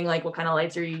doing, like what kind of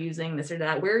lights are you using, this or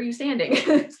that, where are you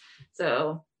standing?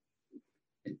 So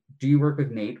do you work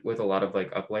with Nate with a lot of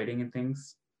like uplighting and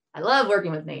things? I love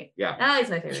working with Nate. Yeah. He's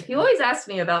my favorite. He always asks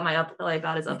me about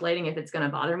about his uplighting, if it's going to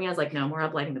bother me. I was like, no, more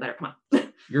uplighting, the better. Come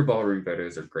on. Your ballroom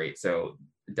photos are great. So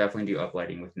definitely do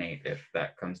uplighting with Nate if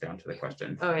that comes down to the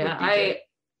question. Oh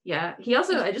yeah. He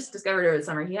also, I just discovered over the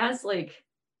summer, he has like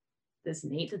this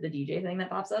Nate the DJ thing that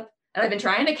pops up. And I've been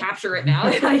trying to capture it now.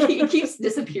 He keeps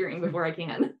disappearing before I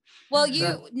can. Well,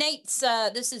 Nate's,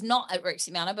 this is not at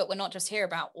Rixey Manor, but we're not just here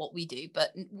about what we do.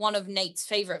 But one of Nate's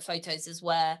favorite photos is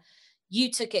where you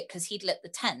took it because he'd lit the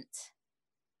tent.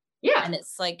 Yeah. And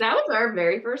it's like, that was our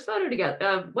very first photo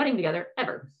together, wedding together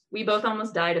ever. We both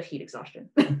almost died of heat exhaustion.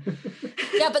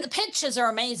 Yeah, but the pictures are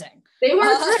amazing. They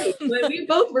were great, but we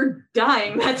both were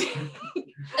dying that day.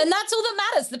 And that's all that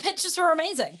matters. The pictures are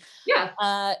amazing.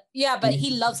 Yeah. Yeah, but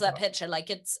he loves that picture. Like,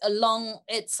 it's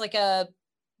like a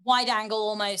wide angle,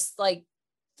 almost like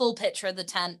full picture of the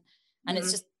tent. And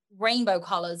it's just rainbow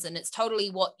colors. And it's totally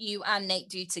what you and Nate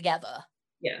do together.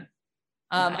 Yeah.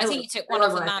 I think you took one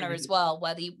of the Manor as well,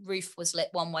 where the roof was lit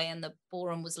one way and the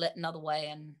ballroom was lit another way.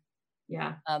 And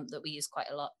yeah, that we use quite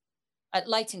a lot.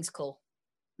 Lighting's cool.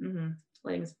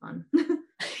 Lighting's fun.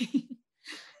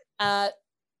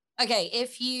 Okay,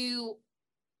 if you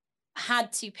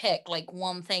had to pick like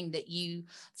one thing that you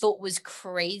thought was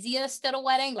craziest at a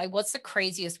wedding, like what's the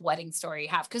craziest wedding story you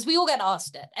have? Because we all get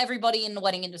asked it. Everybody in the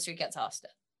wedding industry gets asked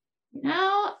it.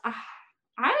 No, I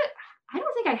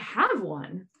don't think I have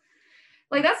one.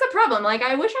 Like, that's the problem. Like,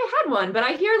 I wish I had one, but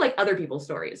I hear like other people's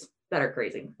stories that are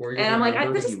crazy. And I'm like,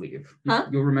 you leave. Huh?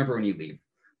 You'll remember when you leave.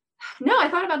 No, I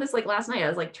thought about this like last night. I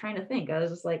was like trying to think. I was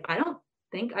just like, I don't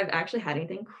think I've actually had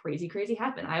anything crazy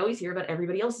happen. I always hear about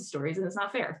everybody else's stories, and it's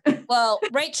not fair. Well,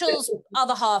 Rachel's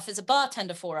other half is a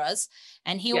bartender for us,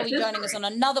 and he will be joining us on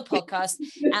another podcast.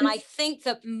 And I think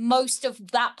that most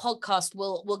of that podcast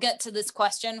will get to this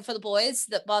question for the boys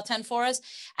that bartend for us.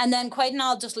 And then Quaid and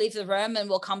I'll just leave the room, and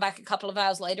we'll come back a couple of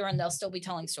hours later, and they'll still be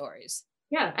telling stories.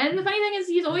 Yeah. And the funny thing is,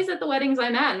 he's always at the weddings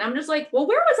I'm at, and I'm just like, well,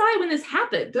 where was I when this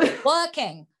happened?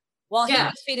 Working while he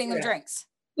was feeding them drinks.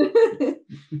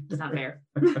 It's not fair.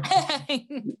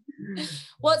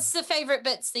 What's the favorite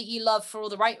bits that you love for all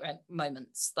the right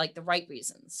moments, like the right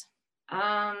reasons?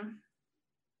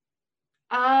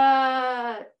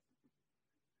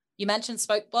 You mentioned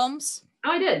smoke bombs.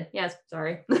 Oh, I did. Yes,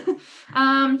 sorry.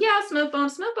 Smoke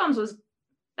bombs. Smoke bombs was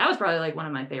probably like one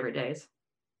of my favorite days.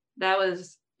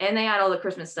 And they had all the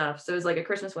Christmas stuff. So it was like a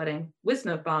Christmas wedding with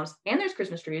smoke bombs, and there's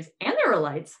Christmas trees, and there were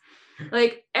lights.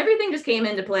 Like, everything just came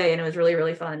into play, and it was really,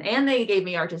 really fun. And they gave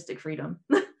me artistic freedom.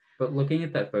 But looking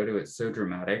at that photo, it's so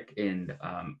dramatic. And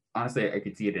honestly, I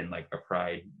could see it in like a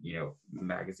Pride,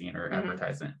 magazine or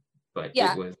advertisement. But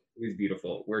it was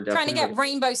beautiful. We're definitely trying to get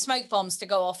rainbow smoke bombs to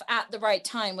go off at the right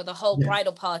time with a whole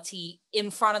bridal party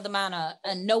in front of the Manor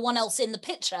and no one else in the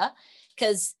picture,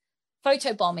 because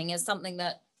photo bombing is something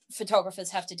that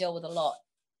photographers have to deal with a lot.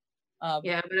 But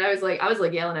I was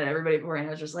like yelling at everybody before, and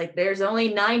I was just like, there's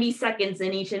only 90 seconds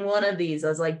in each and one of these. I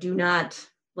was like, do not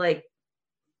like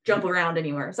jump around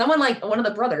anywhere. Someone, like one of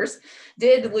the brothers,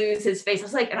 did lose his face. I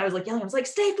was like yelling, I was like,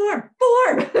 stay form,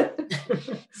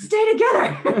 stay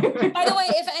together. By the way,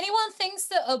 if anyone thinks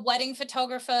that a wedding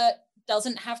photographer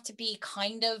doesn't have to be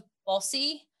kind of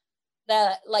bossy,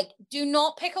 that like, do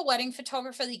not pick a wedding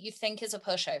photographer that you think is a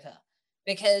pushover,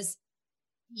 because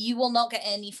you will not get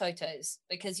any photos,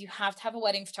 because you have to have a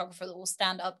wedding photographer that will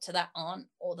stand up to that aunt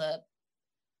or the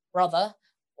brother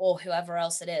or whoever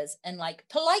else it is and like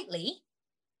politely.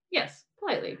 Yes,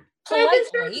 politely,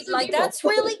 like that's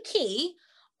really key,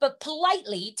 but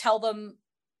politely tell them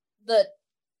that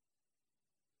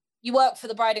you work for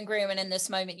the bride and groom and in this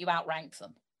moment you outrank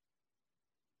them.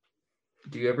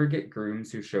 Do you ever get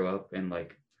grooms who show up and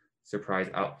like surprise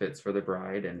outfits for the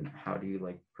bride, and how do you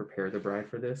like prepare the bride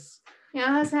for this? Yeah,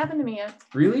 it hasn't happened to me yet.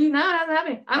 Really? No, it hasn't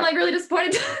happened. I'm like really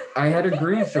disappointed. I had a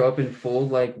groom show up in full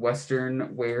like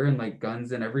Western wear and like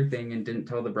guns and everything, and didn't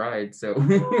tell the bride, so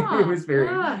it was very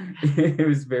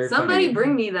Somebody funny.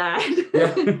 bring me that.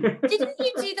 Yeah. Didn't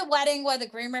you do the wedding where the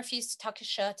groom refused to tuck his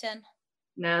shirt in?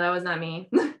 No, that was not me.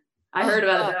 I heard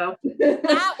about it though.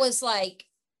 That was like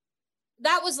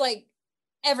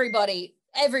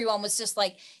everyone was just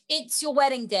like, it's your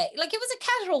wedding day. Like, it was a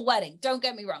casual wedding, don't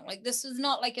get me wrong. Like, this was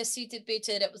not like a suited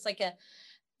booted, it was like a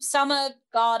summer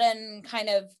garden kind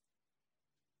of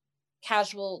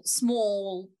casual,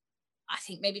 small, I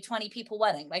think maybe 20 people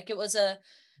wedding. Like, it was a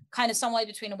kind of somewhere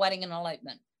between a wedding and an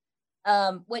elopement,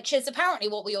 which is apparently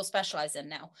what we all specialize in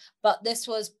now. But this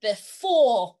was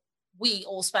before we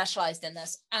all specialized in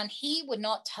this, and he would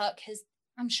not tuck his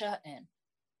shirt in.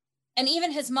 And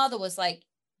even his mother was like,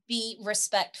 be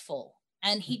respectful.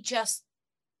 And he just,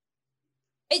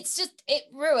 it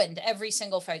ruined every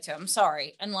single photo. I'm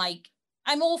sorry. And like,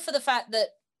 I'm all for the fact that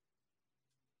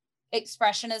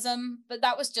expressionism, but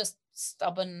that was just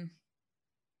stubborn.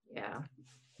 Yeah.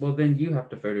 Well, then you have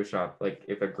to Photoshop, like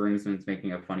if a groomsman's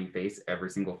making a funny face every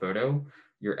single photo,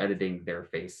 you're editing their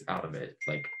face out of it.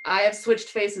 Like, I have switched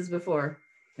faces before.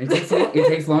 It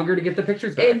takes longer to get the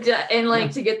pictures back.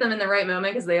 To get them in the right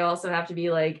moment, because they also have to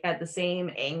be like at the same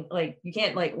angle. Like, you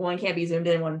can't, like, one can't be zoomed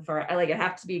in, one far. Like, it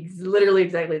have to be literally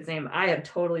exactly the same. I have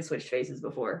totally switched faces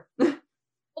before.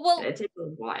 Well, it takes a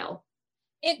while.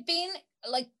 It being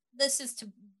like, this is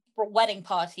to wedding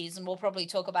parties, and we'll probably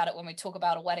talk about it when we talk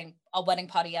about a wedding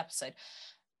party episode.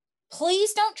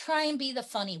 Please don't try and be the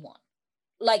funny one.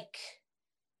 Like,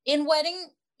 in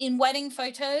wedding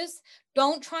photos,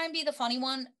 don't try and be the funny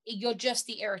one. You're just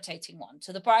the irritating one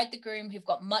to the bride, the groom, who've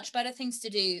got much better things to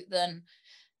do than,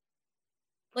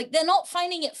 like, they're not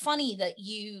finding it funny that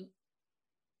you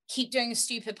keep doing a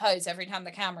stupid pose every time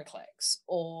the camera clicks,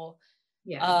 or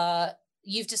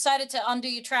you've decided to undo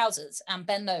your trousers and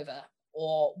bend over,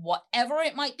 or whatever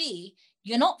it might be.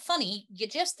 You're not funny, you're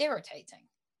just irritating.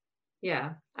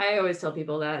 Yeah, I always tell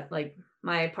people that, like,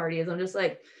 my party is, I'm just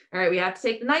like, all right, we have to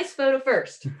take the nice photo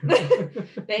first.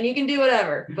 Then you can do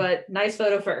whatever, but nice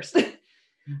photo first.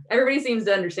 Everybody seems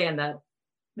to understand that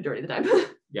majority of the time.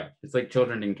 Yeah, it's like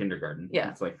children in kindergarten. Yeah.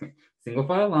 It's like single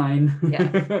file line.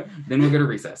 Yeah. Then we'll go to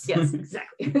recess. Yes,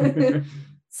 exactly.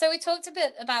 So we talked a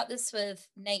bit about this with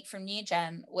Nate from New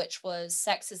Gen, which was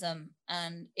sexism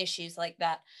and issues like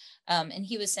that. And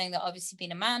he was saying that obviously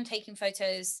being a man, taking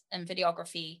photos and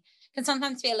videography can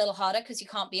sometimes be a little harder because you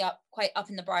can't be quite up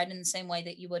in the bride in the same way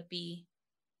that you would be,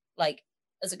 like,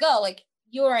 as a girl. Like,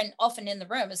 you're often in the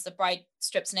room as the bride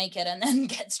strips naked and then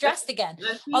gets dressed again.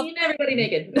 Everybody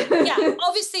naked. Yeah,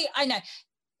 obviously, I know.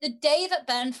 The day that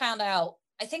Ben found out,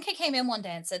 I think I came in one day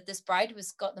and said this bride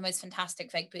got the most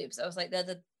fantastic fake boobs. I was like, they're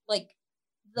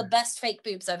the best fake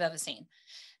boobs I've ever seen.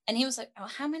 And he was like, oh,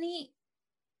 how many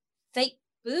fake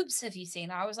boobs have you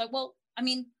seen? I was like, well, I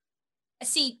mean, I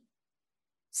see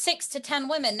 6 to 10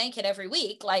 women naked every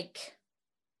week. Like,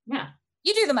 yeah,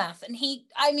 you do the math. And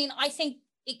I think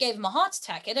it gave him a heart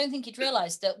attack. I don't think he'd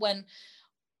realized that when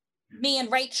me and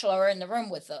Rachel are in the room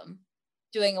with them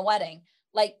doing a wedding,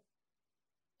 like,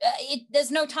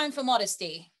 there's no time for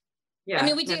modesty. Yeah, I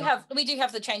mean, we do have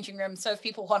the changing room, so if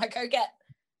people want to go get,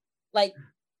 like,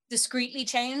 discreetly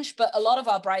changed, but a lot of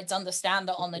our brides understand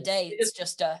that on the day it's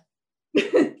just a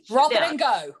drop it and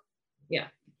go. Yeah.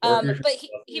 But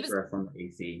he was on the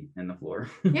AC and the floor.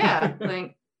 Yeah,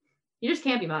 like, you just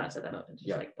can't be modest at that moment. Just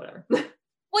like, whatever.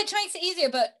 Which makes it easier,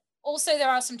 but also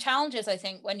there are some challenges, I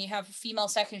think, when you have female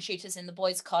second shooters in the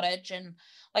boys' cottage. And,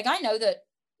 like, I know that,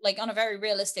 like, on a very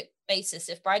realistic basis,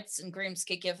 if brides and grooms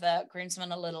could give their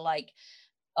groomsmen a little, like,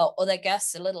 or their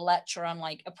guests a little lecture on,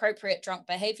 like, appropriate drunk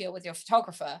behavior with your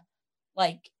photographer,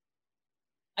 like,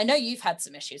 I know you've had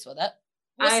some issues with it.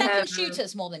 We're second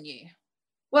shooters more than you.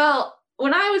 Well,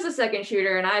 when I was a second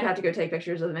shooter and I'd have to go take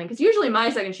pictures of the men, because usually my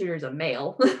second shooter is a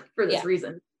male for this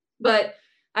reason. But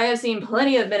I have seen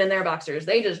plenty of men in their boxers.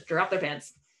 They just drop their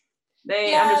pants.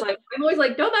 I'm always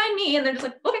like, don't mind me. And they're just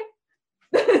like,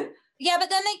 okay. Yeah, but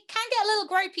then they can get a little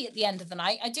gropey at the end of the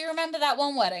night. I do remember that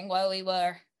one wedding where we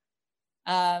were,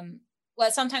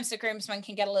 where sometimes the groomsmen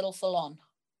can get a little full on.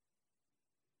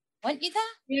 Weren't you there?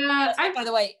 Yeah. I, by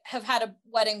the way, have had a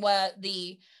wedding where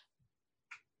the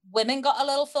women got a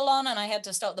little full on and I had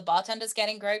to stop the bartenders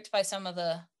getting groped by some of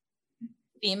the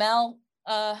female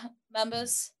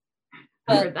members.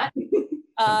 I heard that.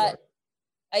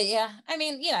 Yeah, I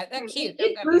mean, you know, they're cute.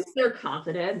 It boosts their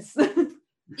confidence.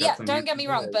 Yeah, don't get me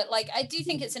wrong, but, like, I do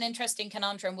think it's an interesting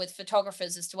conundrum with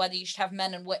photographers as to whether you should have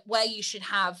men and where you should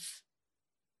have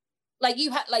like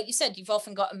you said, you've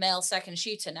often got a male second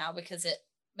shooter now because it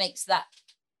makes that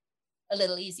a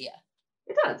little easier.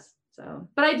 It does. So,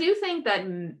 but I do think that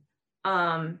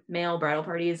male bridal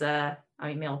parties,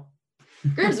 male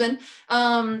groomsmen,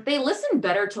 they listen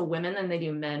better to women than they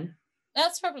do men.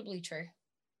 That's probably true.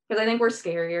 Because I think we're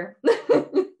scarier.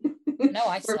 No,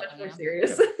 we're much more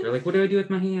serious. Yeah. They're like, what do I do with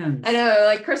my hands? I know,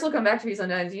 like Chris will come back to me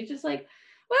sometimes. You just like,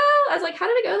 well, I was like, how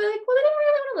did it go? They're like, well, they didn't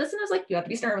really want to listen. I was like, you have to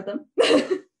be stern with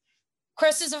them.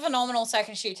 Chris is a phenomenal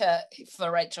second shooter for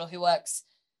Rachel, who works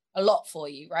a lot for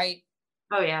you, right?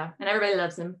 Oh yeah, and everybody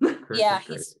loves him. Yeah,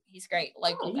 he's great,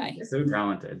 local guy. He's so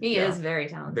talented. He is very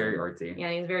talented. Very artsy.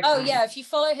 Yeah, he's very. Oh yeah, if you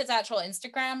follow his actual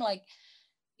Instagram, like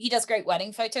he does great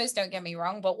wedding photos. Don't get me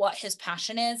wrong, but what his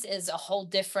passion is a whole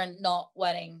different, not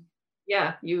wedding.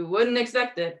 Yeah, you wouldn't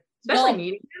expect it, especially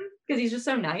meeting him because he's just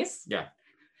so nice. Yeah,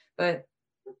 but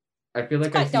I feel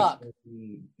like I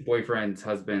see boyfriends,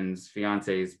 husbands,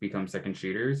 fiancés become second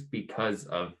shooters because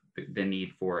of the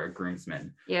need for a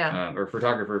groomsman, or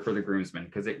photographer for the groomsman,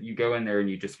 because you go in there and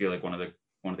you just feel like one of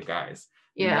the guys.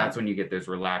 Yeah, and that's when you get those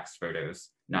relaxed photos,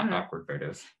 not awkward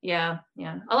photos. Yeah.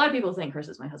 A lot of people think Chris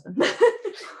is my husband.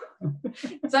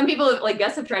 Some people, like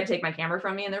guests, have tried to take my camera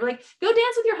from me, and they're like, "Go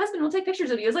dance with your husband. We'll take pictures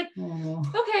of you." I was like,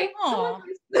 "Okay."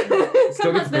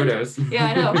 Still get photos. Yeah,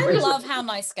 I know. I love how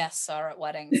nice guests are at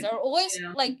weddings. They're always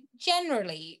like,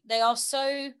 generally, they are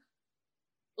so.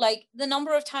 Like the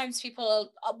number of times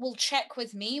people will check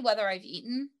with me whether I've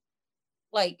eaten,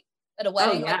 like at a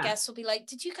wedding, like guests will be like,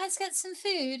 "Did you guys get some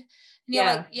food?" And you're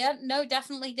like, "Yeah, no,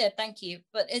 definitely did. Thank you."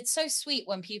 But it's so sweet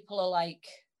when people are like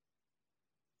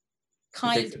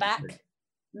kind back.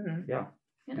 Yeah,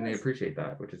 and they appreciate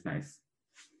that, which is nice.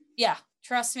 Yeah,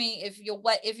 trust me. If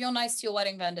you're nice to your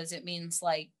wedding vendors, it means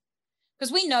like,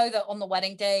 because we know that on the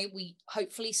wedding day we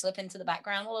hopefully slip into the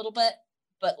background a little bit,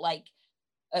 but like.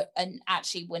 And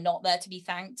actually we're not there to be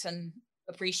thanked and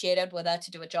appreciated. We're there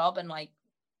to do a job, and like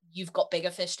you've got bigger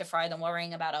fish to fry than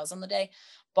worrying about us on the day.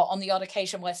 But on the odd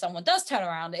occasion where someone does turn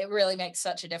around, it really makes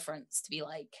such a difference to be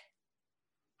like,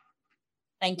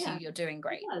 thank you, you're doing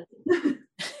great.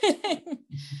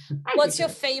 What's your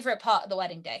favorite part of the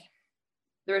wedding day?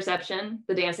 The reception,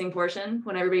 the dancing portion,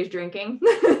 when everybody's drinking.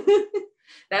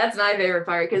 That's my favorite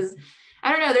part, because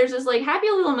I don't know, there's this like happy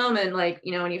little moment, like,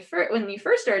 you know, when you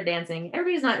first start dancing,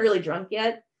 everybody's not really drunk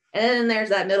yet. And then there's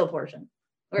that middle portion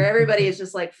where everybody is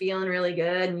just like feeling really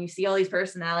good, and you see all these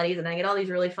personalities, and I get all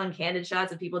these really fun candid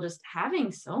shots of people just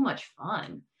having so much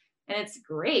fun. And it's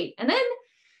great. And then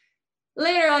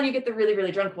later on, you get the really,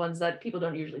 really drunk ones that people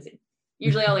don't usually see.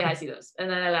 Usually only I see those,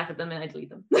 and then I laugh at them and I delete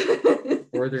them.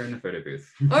 Or they're in the photo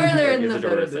booth. Or they're in the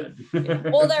photo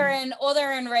booth. Or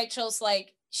they're in Rachel's,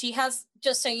 like, she has,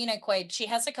 just so you know, Quaid, she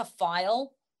has like a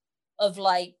file of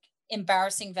like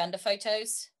embarrassing vendor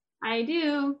photos. I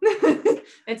do.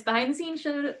 It's behind the scenes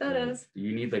photos.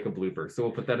 You need like a blooper, so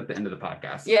we'll put that at the end of the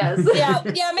podcast. Yes. Yeah,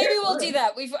 maybe we'll do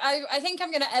that. I think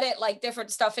I'm gonna edit like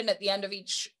different stuff in at the end of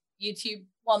each YouTube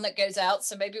one that goes out,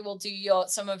 so maybe we'll do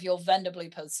some of your vendor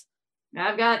bloopers.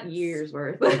 I've got years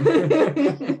worth.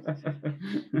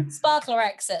 Sparkler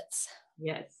exits.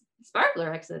 Yes,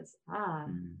 sparkler exits.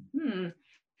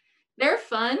 They're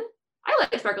fun. I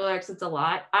like sparkler exits a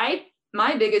lot.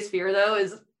 My biggest fear though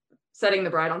is setting the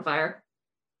bride on fire.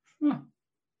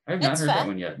 I've not heard that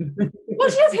one yet. Well,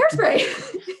 she has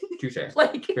hairspray. Touche.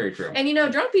 Like, very true. And you know,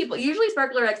 drunk people, usually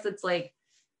sparkler exits, like,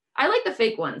 I like the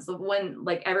fake ones, the when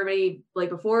like everybody, like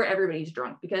before everybody's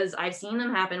drunk, because I've seen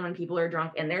them happen when people are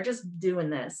drunk and they're just doing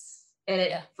this, and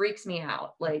it freaks me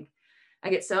out. Like, I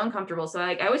get so uncomfortable. So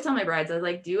I always tell my brides, I was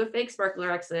like, do a fake sparkler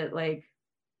exit, like,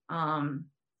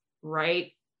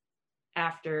 right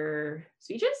after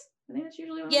speeches. I think that's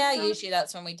usually when usually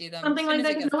that's when we do them. Something like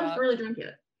that, because no one's really drunk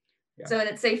yet. Yeah. So, and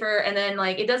it's safer. And then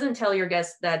like, it doesn't tell your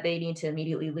guests that they need to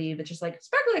immediately leave. It's just like,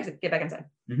 sparkler exit, get back inside.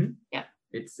 Mm-hmm. Yeah.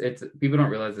 It's people don't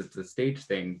realize it's a stage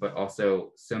thing, but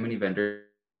also so many vendors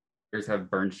have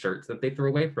burned shirts that they throw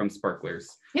away from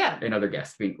sparklers. Yeah. And other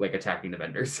guests being like attacking the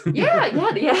vendors. Yeah.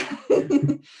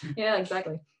 Yeah,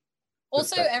 exactly.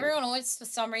 Also, everyone always, for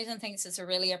some reason, thinks it's a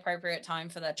really appropriate time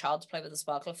for their child to play with a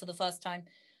sparkler for the first time.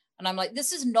 And I'm like,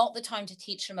 this is not the time to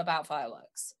teach them about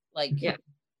fireworks. Like, yeah.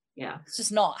 It's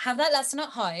just not. Have that lesson at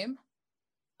home.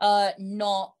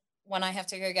 Not when I have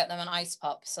to go get them an ice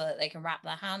pop so that they can wrap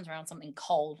their hands around something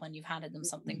cold when you've handed them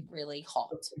something really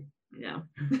hot. Yeah.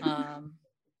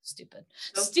 Stupid.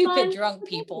 So stupid drunk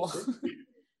people.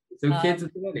 So kids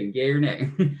at the wedding, yay or nay?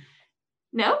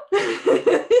 No.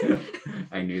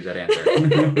 I knew that answer.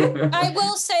 I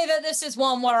will say that this is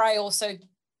one where I also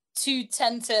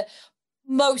tend to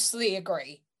mostly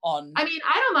agree. on. I mean,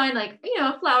 I don't mind, like, you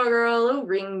know, a flower girl, a little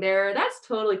ring bearer. That's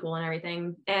totally cool and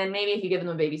everything. And maybe if you give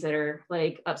them a babysitter,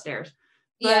 like upstairs.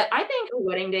 But yeah, I think a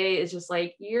wedding day is just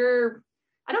like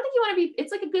I don't think you want to be,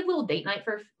 it's like a good little date night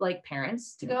for like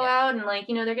parents to go out and like,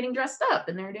 you know, they're getting dressed up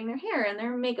and they're doing their hair and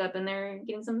their makeup and they're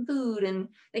getting some food and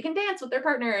they can dance with their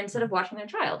partner instead of watching their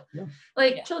child. Yeah.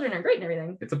 Like children are great and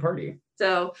everything. It's a party.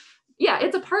 So yeah,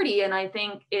 it's a party. And I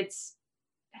think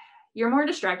you're more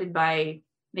distracted by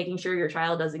making sure your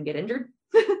child doesn't get injured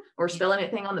or spill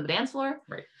anything on the dance floor.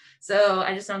 Right. So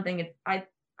I just don't think I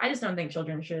just don't think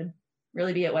children should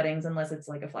really be at weddings unless it's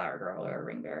like a flower girl or a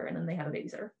ring bearer and then they have a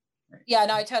babysitter. Yeah,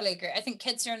 no, I totally agree. I think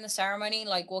kids during the ceremony,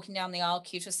 like walking down the aisle,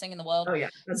 cutest thing in the world. Oh yeah,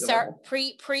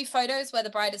 pre photos where the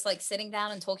bride is like sitting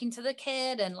down and talking to the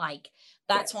kid, and like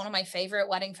that's one of my favorite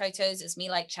wedding photos. Is me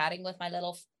like chatting with my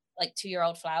little like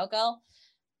 2-year-old flower girl.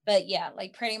 But yeah,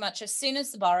 like pretty much as soon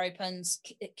as the bar opens,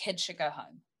 kids should go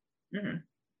home. Mm-hmm.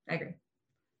 I agree.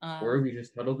 Or we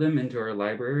just huddle them into our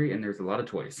library, and there's a lot of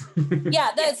toys. Yeah,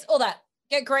 there's all that.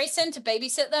 Get Grayson to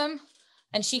babysit them,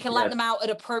 and she can let them out at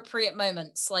appropriate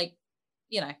moments, like.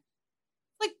 You know,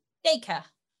 like daycare.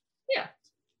 Yeah.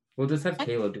 We'll just have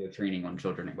Caleb do a training on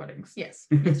children at weddings. Yes,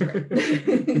 that's right.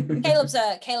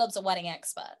 Caleb's a wedding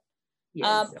expert. Yes.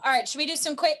 All right, should we do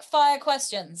some quick fire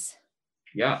questions?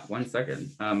 Yeah, 1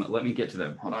 second. Let me get to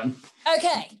them. Hold on.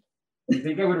 Okay. I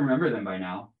think I would remember them by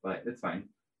now, but it's fine.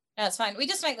 That's fine. We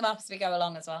just make them up as we go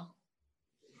along as well.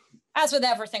 As with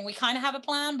everything, we kind of have a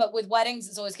plan, but with weddings,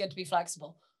 it's always good to be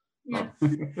flexible. Yeah.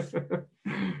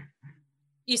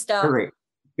 You start. All right.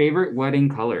 Favorite wedding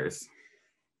colors?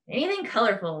 Anything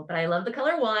colorful, but I love the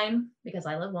color wine because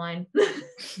I love wine.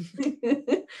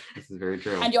 This is very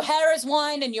true. And your hair is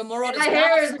wine and your Merlot is my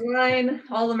hair is wine.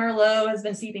 All the Merlot has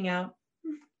been seeping out.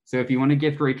 So if you want to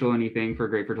gift Rachel anything for a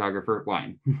great photographer,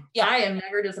 wine. Yeah, I am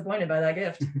never disappointed by that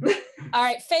gift. All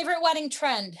right, favorite wedding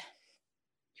trend?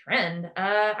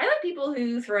 I like people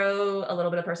who throw a little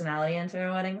bit of personality into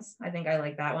their weddings. I think I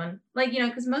like that one. Like, you know,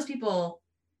 because most people,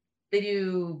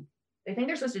 they think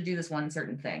they're supposed to do this one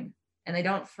certain thing and they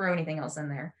don't throw anything else in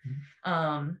there.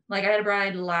 Like I had a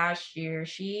bride last year.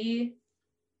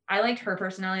 I liked her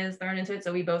personality that's thrown into it.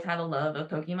 So we both have a love of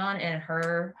Pokemon, and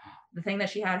the thing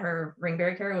that she had her ring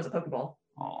bearer carry was a Pokeball.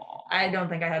 Aww. I don't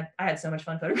think I had so much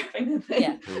fun photographing the thing.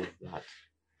 Yeah.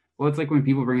 Well, it's like when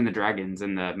people bring in the dragons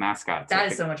and the mascots.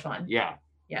 That is so much fun. Yeah.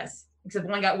 Yes. Except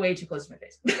one got way too close to my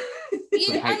face.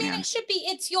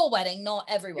 It's your wedding, not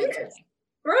everyone's wedding.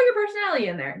 Throw your personality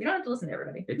in there. You don't have to listen to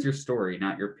everybody. It's your story,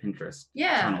 not your Pinterest.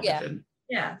 Yeah.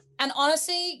 Yeah. And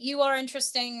honestly, you are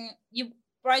interesting. You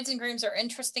brides and grooms are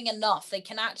interesting enough. They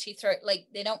can actually throw, like,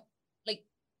 they don't, like,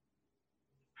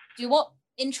 do what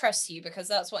interests you, because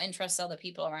that's what interests other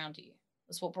people around you.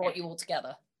 That's what brought you all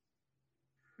together.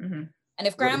 Mm-hmm. And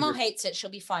if grandma hates it, she'll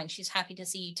be fine. She's happy to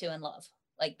see you two in love.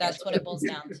 Like, that's what it boils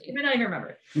down to. You may not even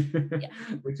remember it. Yeah.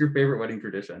 What's your favorite wedding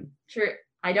tradition? Sure.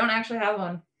 I don't actually have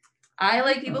one. I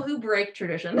like people who break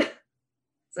tradition.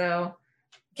 So.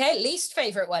 Okay, least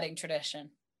favorite wedding tradition.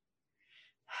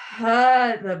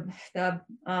 The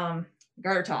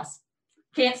garter toss.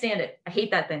 Can't stand it. I hate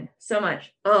that thing so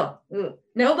much. Oh,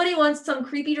 nobody wants some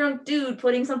creepy drunk dude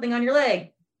putting something on your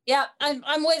leg. Yeah,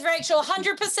 I'm with Rachel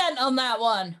 100% on that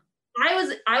one. I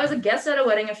was a guest at a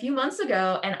wedding a few months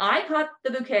ago, and I caught the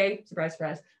bouquet. Surprise,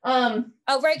 surprise.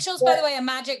 Rachel's, by the way, a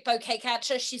magic bouquet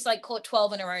catcher. She's like caught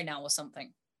 12 in a row now or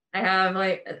something. I have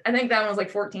I think that one was like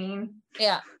 14.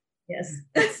 Yeah. Yes.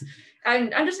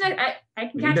 I'm just not, I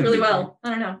can catch really well. I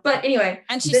don't know. But anyway.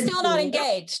 And she's still not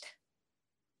engaged.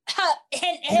 To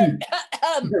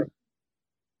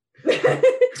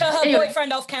her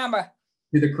boyfriend off camera.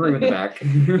 To the crew in the back.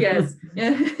 Yes.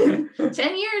 10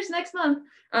 years next month.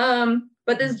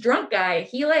 But this drunk guy,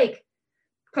 he like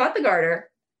caught the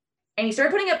garter and he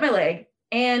started putting up my leg.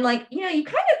 And like, you know, you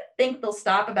kind of think they'll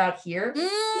stop about here.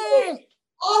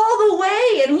 All the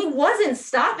way, and he wasn't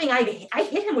stopping. I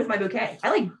hit him with my bouquet.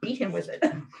 I like beat him with it.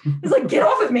 He's like, get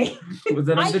off of me. Was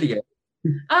that on video?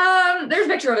 There's a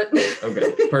picture of it.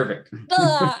 Okay, perfect.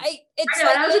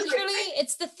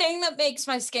 It's the thing that makes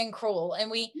my skin crawl. And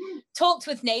we talked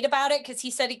with Nate about it because he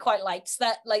said he quite likes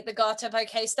that, like the garter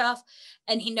bouquet stuff,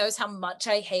 and he knows how much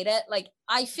I hate it. Like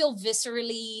I feel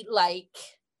viscerally like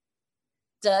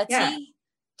dirty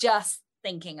just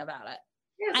thinking about it.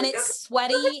 Yeah, and it's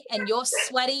sweaty, and you're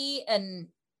sweaty, and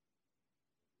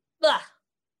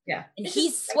and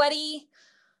he's sweaty,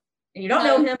 and you don't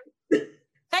know him.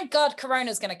 Thank God,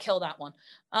 Corona's gonna kill that one.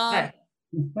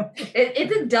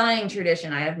 It's a dying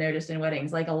tradition I have noticed in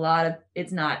weddings. Like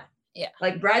it's not. Yeah.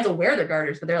 Like brides will wear their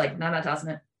garters, but they're like, no, I'm not tossing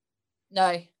it.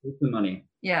 No. It's the money.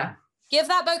 Yeah. Give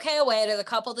that bouquet away to the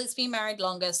couple that's been married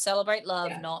longer. Celebrate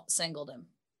love, not singledom.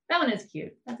 That one is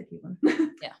cute. That's a cute one.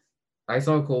 Yeah. I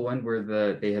saw a cool one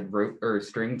where they had rope or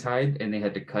string tied, and they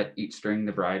had to cut each string.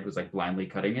 The bride was like blindly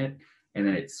cutting it, and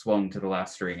then it swung to the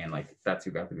last string, and like that's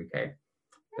who got the bouquet.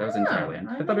 That was in Thailand.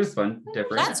 I thought it was fun,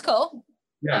 different. That's cool.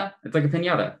 Yeah, it's like a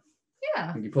piñata.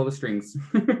 Yeah. You pull the strings.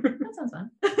 That sounds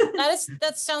fun.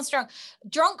 That sounds strong.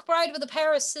 Drunk bride with a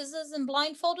pair of scissors and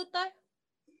blindfolded though?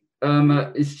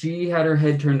 She had her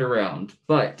head turned around,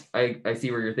 but I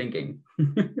see where you're thinking.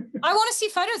 I want to see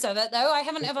photos of it though. I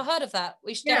haven't ever heard of that.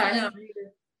 We should definitely.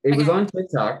 It was on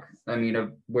TikTok. I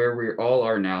mean, where we all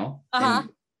are now. Uh-huh.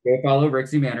 Go follow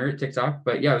Rixey Manor at TikTok.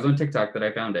 But yeah, it was on TikTok that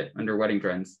I found it under wedding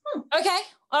trends. Okay.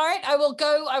 All right. I will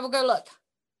go look.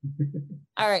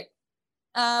 All right.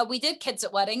 We did kids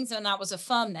at weddings, and that was a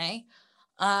fun day.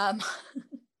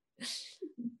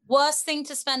 Worst thing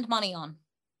to spend money on?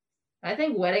 I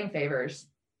think wedding favors.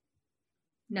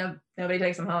 No, nobody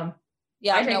takes them home.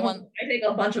 Yeah, I take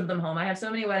a bunch of them home. I have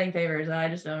so many wedding favors that I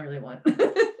just don't really want.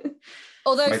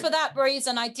 Although for that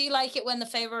reason, I do like it when the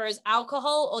favor is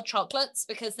alcohol or chocolates,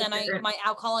 because then my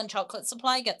alcohol and chocolate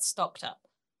supply gets stocked up.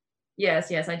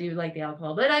 Yes, I do like the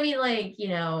alcohol. But I mean, like,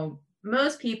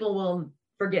 most people will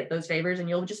forget those favors and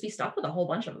you'll just be stuck with a whole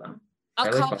bunch of them.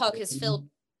 Our car park is filled.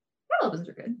 Bottle opens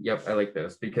are good. Yep, I like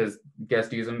those because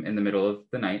guests use them in the middle of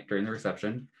the night during the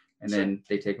reception, and then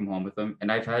they take them home with them.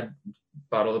 And I've had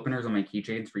bottle openers on my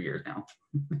keychains for years now.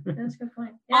 That's a good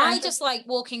point. Yeah, I just like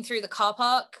walking through the car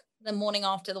park the morning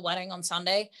after the wedding on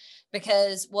Sunday,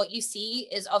 because what you see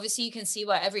is obviously you can see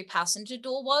where every passenger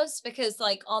door was, because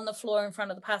like on the floor in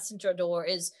front of the passenger door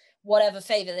is whatever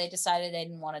favor they decided they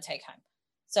didn't want to take home.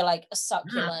 So like a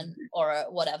succulent or a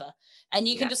whatever. And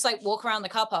you can just like walk around the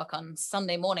car park on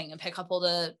Sunday morning and pick up all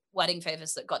the wedding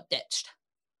favors that got ditched.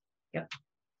 Yep.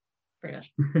 Pretty much.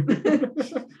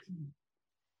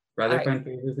 Rather find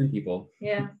favors than people.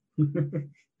 Yeah.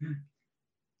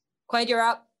 Quaid, you're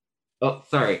up. Oh,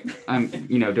 sorry. I'm,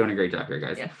 doing a great job here,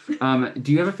 guys. Yeah.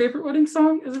 Do you have a favorite wedding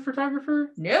song as a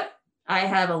photographer? Nope. I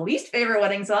have a least favorite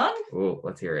wedding song. Oh,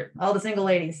 let's hear it. All the Single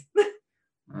Ladies.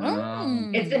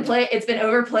 It's been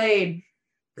overplayed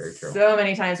very true. So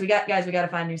many times. We got to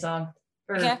find a new song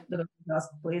for the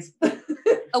gospel, please.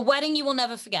 A wedding you will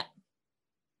never forget.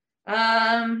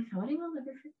 A wedding I'll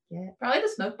never forget. Probably the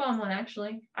smoke bomb one,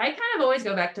 actually. I kind of always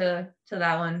go back to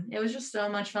that one. It was just so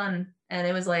much fun. And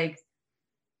it was like,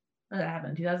 when did that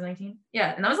happen? 2019?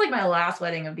 Yeah. And that was like my last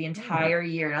wedding of the entire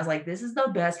year. And I was like, this is the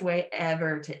best way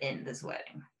ever to end this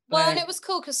wedding. Well, and it was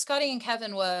cool because Scotty and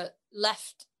Kevin were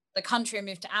left the country and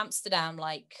moved to Amsterdam.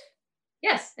 Like,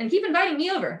 yes, and keep inviting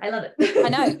me over. I love it. I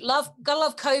know, gotta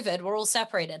love COVID. We're all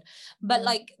separated, but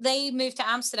like they moved to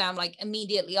Amsterdam like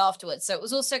immediately afterwards. So it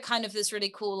was also kind of this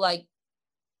really cool. Like,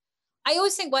 I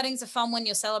always think weddings are fun when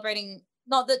you're celebrating.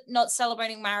 Not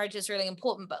celebrating marriage is really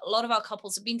important, but a lot of our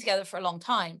couples have been together for a long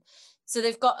time, so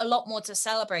they've got a lot more to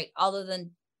celebrate other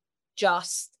than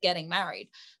just getting married.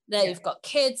 They've got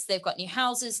kids, they've got new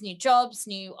houses, new jobs,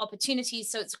 new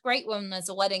opportunities. So it's great when there's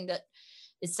a wedding that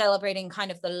is celebrating kind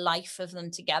of the life of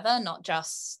them together, not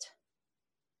just...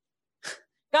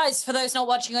 Guys, for those not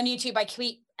watching on YouTube, I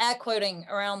keep air quoting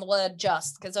around the word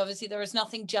just, because obviously there is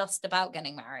nothing just about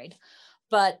getting married.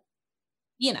 But,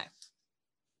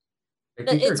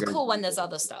 it's cool when there's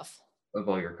other stuff. Of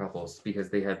all your couples, because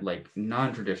they had like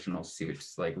non-traditional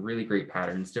suits, like really great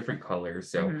patterns, different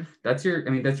colors. So that's your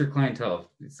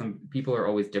clientele. Some people are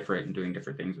always different and doing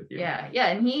different things with you. Yeah.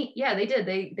 And they did.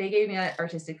 They gave me that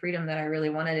artistic freedom that I really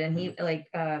wanted. And he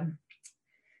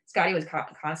Scotty was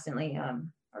constantly,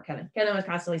 or Kevin was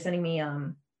constantly sending me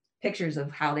pictures of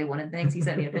how they wanted things. He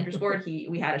sent me a Pinterest board.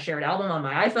 We had a shared album on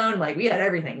my iPhone. Like, we had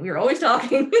everything. We were always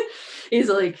talking. He's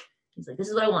like, this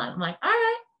is what I want. I'm like, all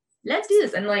right, let's do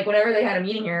this. And like, whenever they had a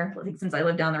meeting here, I think since I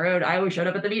lived down the road, I always showed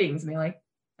up at the meetings and be like,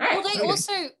 all right. Well,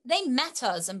 they met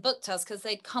us and booked us because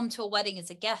they'd come to a wedding as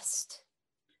a guest.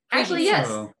 Actually,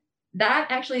 yes.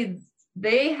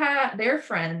 They had their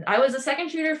friend. I was a second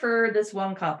shooter for this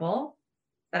one couple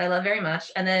that I love very much.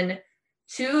 And then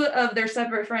two of their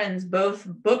separate friends both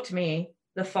booked me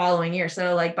the following year.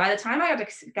 So like, by the time I got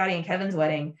to Scotty and Kevin's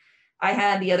wedding, I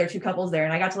had the other two couples there,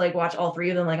 and I got to like watch all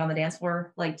three of them like on the dance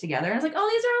floor like together. And I was like, oh,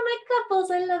 these are all my couples.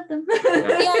 I love them.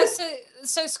 Yeah.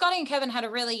 So Scotty and Kevin had a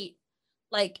really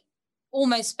like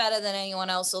almost better than anyone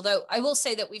else. Although I will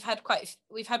say that we've had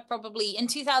probably in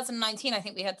 2019, I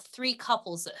think we had 3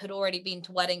 couples that had already been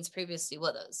to weddings previously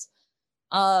with us,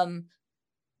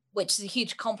 which is a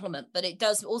huge compliment. But it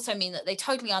does also mean that they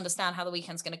totally understand how the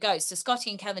weekend's going to go. So Scotty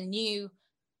and Kevin knew.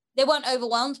 They weren't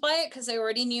overwhelmed by it because they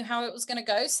already knew how it was going to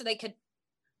go, so they could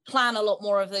plan a lot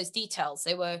more of those details.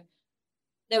 They were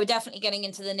they were definitely getting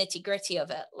into the nitty gritty of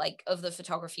it, like of the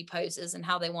photography poses and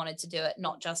how they wanted to do it,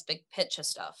 not just big picture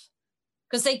stuff.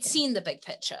 Because they'd seen the big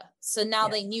picture. So now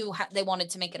they knew how they wanted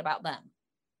to make it about them.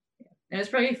 And it's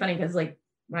pretty funny because like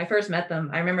when I first met them,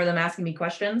 I remember them asking me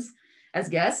questions as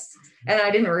guests. And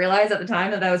I didn't realize at the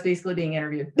time that was basically being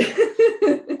interviewed.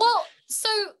 Well, so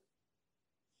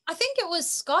I think it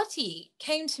was Scotty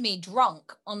came to me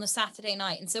drunk on the Saturday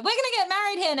night and said, we're going to get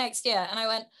married here next year. And I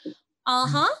went,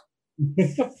 uh-huh.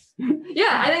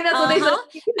 Yeah, I think that's what they said.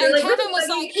 And like, Kevin was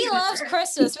like, he loves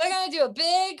Christmas. We're going to do a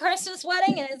big Christmas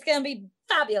wedding and it's going to be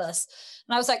fabulous.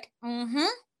 And I was like,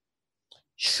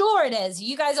 sure it is.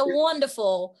 You guys are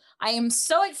wonderful. I am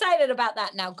so excited about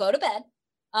that. Now go to bed.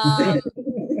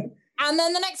 And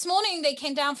then the next morning they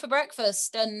came down for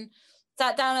breakfast and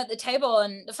sat down at the table.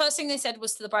 And the first thing they said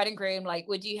was to the bride and groom, like,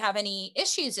 would you have any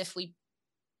issues if we,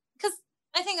 because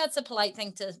I think that's a polite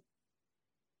thing to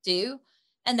do.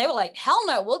 And they were like, hell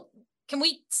no. Well, can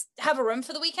we have a room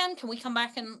for the weekend? Can we come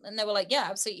back? And they were like, yeah,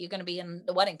 absolutely. You're going to be in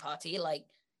the wedding party. Like,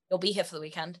 you'll be here for the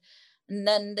weekend. And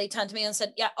then they turned to me and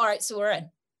said, yeah, all right, so we're in.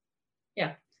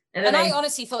 Yeah. And I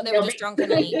honestly thought they were just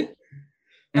drunkenly.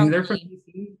 And they're from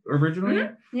DC originally.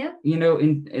 Mm-hmm. Yeah. You know,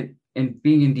 in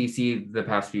being in DC the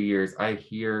past few years, I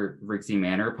hear Rixey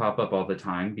Manor pop up all the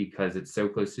time because it's so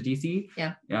close to DC.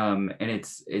 Yeah. And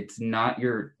it's not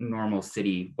your normal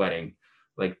city wedding.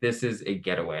 Like, this is a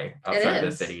getaway outside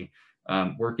the city.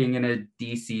 Working in a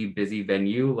DC busy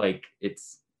venue, like,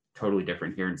 it's totally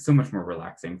different here and so much more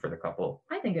relaxing for the couple.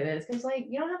 I think it is because, like,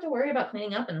 you don't have to worry about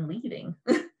cleaning up and leaving.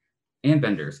 And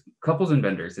vendors, couples and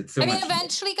vendors. It's so much. I mean,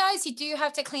 eventually, guys, you do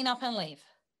have to clean up and leave.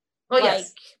 Well, like,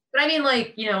 yes. But I mean,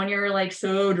 like, you know, when you're like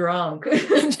so drunk.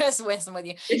 I'm just whistling with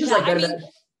you. It's just like, I mean,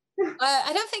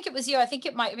 I don't think it was you. I think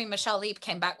it might have been Michelle Leap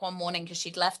came back one morning because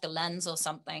she'd left a lens or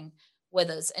something with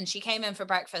us. And she came in for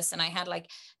breakfast and I had like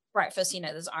breakfast, you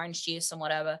know, there's orange juice and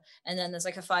whatever. And then there's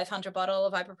like a 500 bottle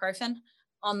of ibuprofen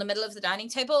on the middle of the dining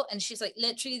table. And she's like,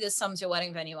 literally, this sums your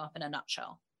wedding venue up in a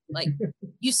nutshell. Like,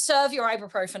 you serve your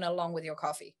ibuprofen along with your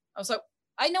coffee. I was like,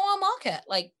 I know our market.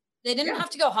 Like, they didn't have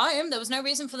to go home. There was no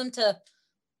reason for them to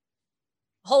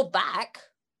hold back.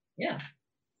 Yeah.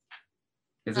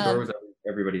 Isadora was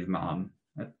everybody's mom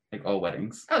at like all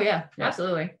weddings. Oh yeah.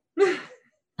 Absolutely.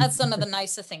 That's one of the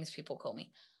nicer things people call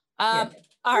me. All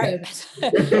right.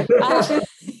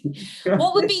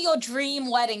 What would be your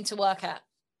dream wedding to work at?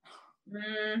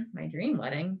 My dream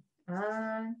wedding?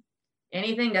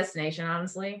 Anything destination,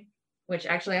 honestly. Which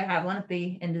actually I have one at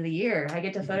the end of the year. I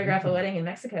get to photograph a wedding in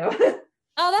Mexico.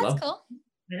 Oh, that's cool.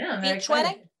 I know. Beach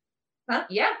wedding? Huh?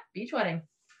 Yeah, beach wedding.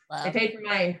 Love. I paid for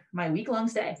my week-long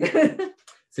stay.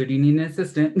 So do you need an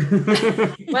assistant?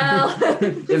 Well,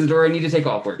 Isadora, I need to take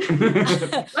off work. I'm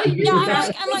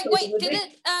like, wait, did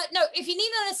it? No, if you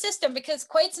need an assistant, because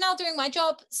Quaid's now doing my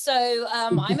job, so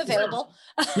I'm available.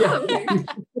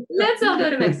 Let's all go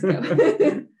to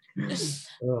Mexico.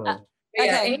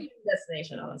 Okay.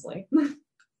 Destination, honestly.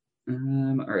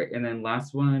 All right, and then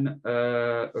last one.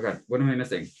 Okay, what am I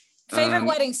missing? Favorite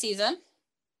wedding season?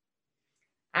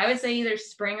 I would say either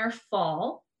spring or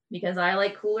fall because I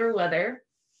like cooler weather.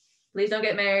 Please don't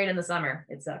get married in the summer.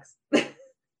 It sucks.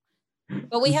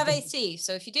 But we have AC,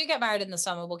 so if you do get married in the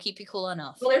summer, we'll keep you cool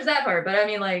enough. Well, there's that part, but I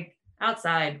mean, like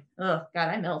outside. Oh God,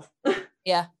 I melt.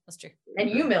 Yeah, that's true. And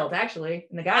you melt actually,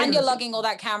 and the guy. And you're lugging all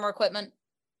that camera equipment.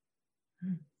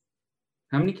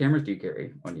 How many cameras do you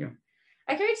carry on you?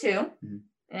 I carry 2,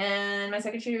 and my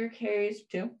second shooter carries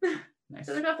 2. Nice.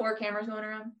 So there's about 4 cameras going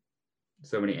around.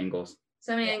 So many angles.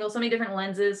 So many angles, so many different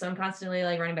lenses. So I'm constantly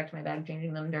like running back to my bag,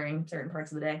 changing them during certain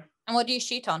parts of the day. And what do you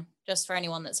shoot on? Just for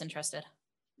anyone that's interested.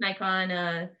 Nikon.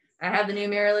 I have the new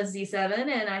mirrorless Z7,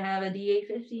 and I have a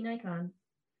D850 Nikon.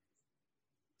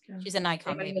 She's a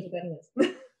Nikon baby.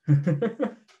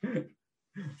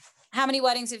 How many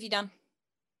weddings have you done?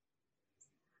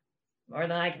 More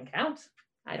than I can count.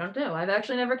 I don't know. I've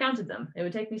actually never counted them. It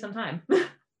would take me some time,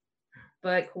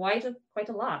 but quite a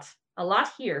lot. A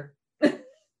lot here.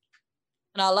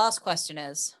 And our last question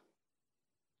is.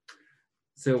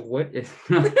 So what is?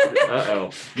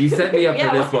 Uh-oh, you set me up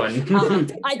for this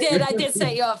one. I did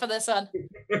set you up for this one.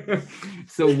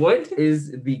 So what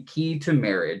is the key to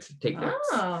marriage? Take notes.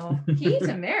 Oh, key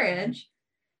to marriage?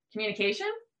 Communication.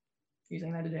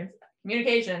 Usually how to do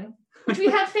communication, which we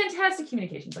have fantastic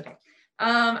communications. Okay.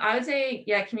 I would say,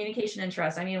 communication and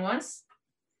trust. I mean,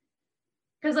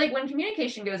 because like when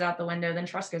communication goes out the window, then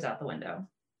trust goes out the window.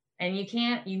 And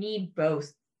you need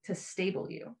both to stable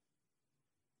you.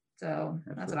 So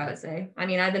that's what I would say. I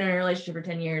mean, I've been in a relationship for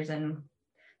 10 years and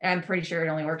I'm pretty sure it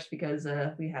only works because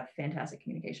we have fantastic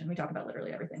communication. We talk about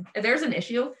literally everything. If there's an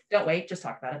issue, don't wait, just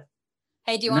talk about it.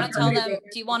 Hey, do you want to tell them?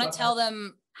 Do you want to tell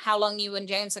them how long you and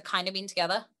James have kind of been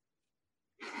together?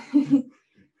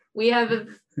 We have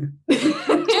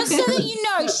just so that you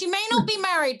know, she may not be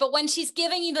married, but when she's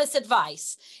giving you this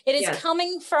advice, it is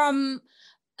coming from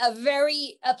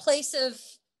a place of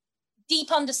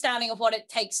deep understanding of what it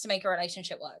takes to make a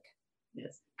relationship work.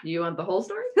 Yes. Do you want the whole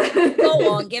story?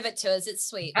 Go on, give it to us. It's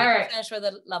sweet. All right. Finish with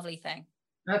a lovely thing.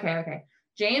 Okay.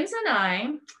 James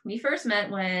and we first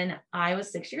met when I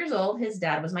was 6 years old. His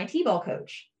dad was my t-ball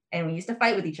coach, and we used to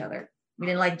fight with each other. We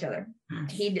didn't like each other.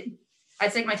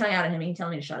 I'd stick my tongue out at him and he'd tell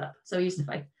me to shut up. So we used to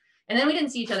fight. And then we didn't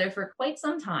see each other for quite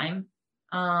some time.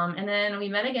 And then we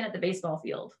met again at the baseball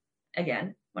field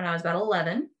again when I was about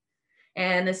 11.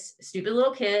 And this stupid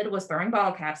little kid was throwing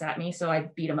bottle caps at me, so I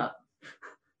beat him up.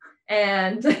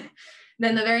 And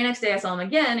then the very next day I saw him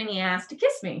again and he asked to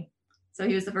kiss me. So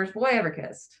he was the first boy I ever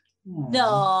kissed.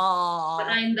 No.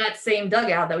 Behind that same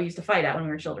dugout that we used to fight at when we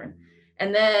were children.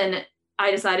 And then I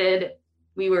decided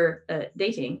we were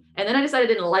dating. And then I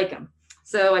decided I didn't like him.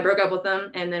 So I broke up with him,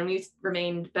 and then we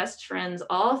remained best friends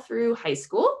all through high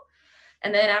school.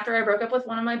 And then after I broke up with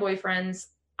one of my boyfriends,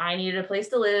 I needed a place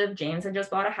to live. James had just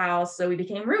bought a house, so we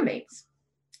became roommates.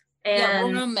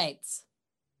 And roommates.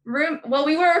 Well,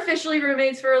 we were officially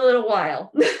roommates for a little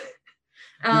while.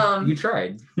 You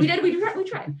tried. We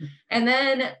tried. And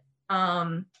then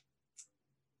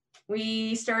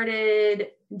we started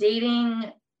dating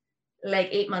like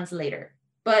 8 months later.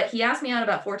 But he asked me out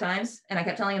about 4 times, and I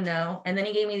kept telling him no. And then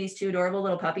he gave me these 2 adorable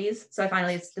little puppies. So I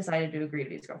finally decided to agree to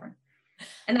be his girlfriend.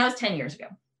 And that was 10 years ago.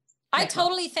 I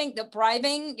totally think that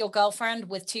bribing your girlfriend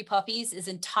with 2 puppies is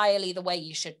entirely the way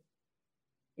you should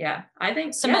I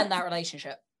think cement that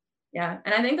relationship. Yeah.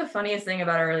 And I think the funniest thing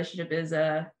about our relationship is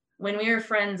when we were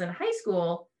friends in high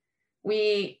school,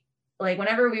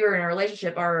 whenever we were in a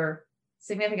relationship, our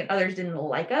significant others didn't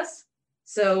like us.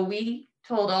 So we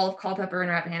told all of Culpeper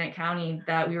and Rappahannock County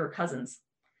that we were cousins.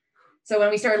 So when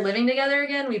we started living together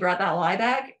again, we brought that lie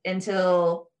back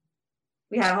until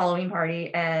we had a Halloween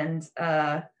party, and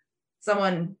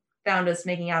someone found us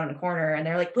making out in a corner, and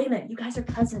they're like, wait a minute, you guys are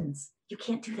cousins. You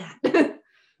can't do that.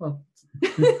 Well.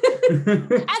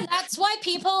 And that's why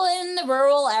people in the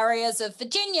rural areas of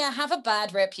Virginia have a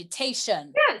bad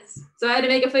reputation. Yes. So I had to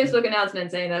make a Facebook announcement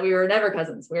saying that we were never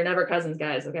cousins. We were never cousins,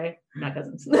 guys. Okay, not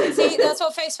cousins. See, that's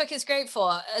what Facebook is great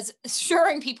for, is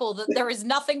assuring people that there is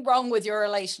nothing wrong with your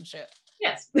relationship.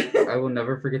 Yes. I will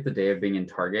never forget the day of being in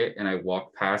Target, and I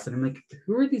walk past and I'm like,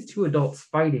 who are these 2 adults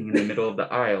fighting in the middle of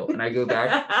the aisle? And I go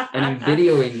back and I'm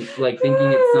videoing, thinking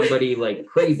it's somebody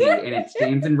crazy, and it's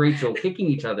James and Rachel kicking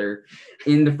each other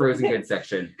in the frozen goods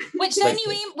section. Which then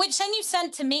you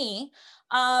sent to me,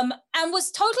 and was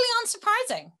totally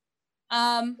unsurprising.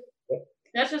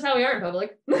 That's just how we are in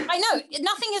public. I know,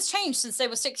 nothing has changed since they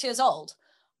were 6 years old.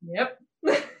 Yep.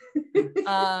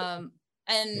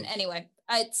 And anyway,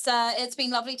 it's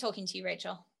been lovely talking to you,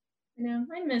 Rachel. No,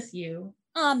 I miss you.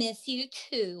 I miss you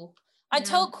too. I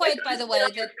told Quaid, by the way,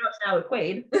 that now with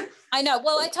Quaid. I know.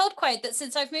 Well, I told Quaid that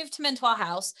since I've moved him into our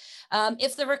house,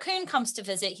 if the raccoon comes to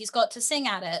visit, he's got to sing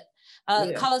at it.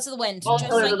 Colors of the Wind, just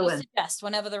like you suggest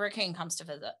whenever the raccoon comes to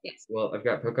visit. Yes. Well, I've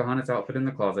got Pocahontas' outfit in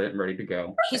the closet and ready to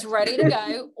go. He's ready to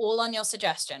go, all on your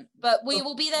suggestion. But we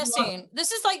will be there soon.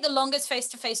 This is the longest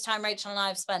face-to-face time Rachel and I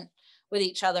have spent with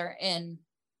each other in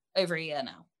over a year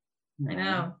now. I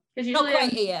know. Not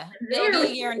quite a year. It'll be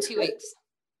a year and 2 weeks.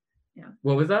 Yeah.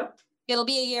 What was that? It'll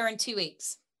be a year and 2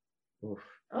 weeks. Oof.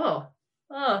 Oh,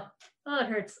 it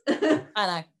hurts. I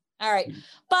know. All right.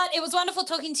 But it was wonderful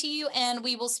talking to you, and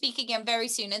we will speak again very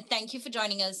soon. And thank you for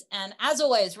joining us. And as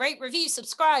always, rate, review,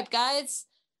 subscribe, guys.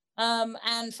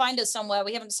 And find us somewhere.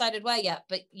 We haven't decided where yet,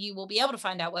 but you will be able to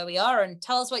find out where we are and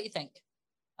tell us what you think.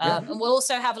 And we'll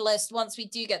also have a list, once we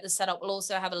do get this set up, we'll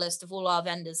also have a list of all our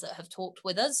vendors that have talked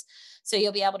with us. So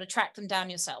you'll be able to track them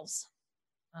down yourselves.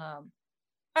 All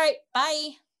right.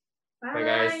 Bye.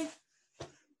 Bye,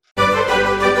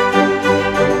 guys.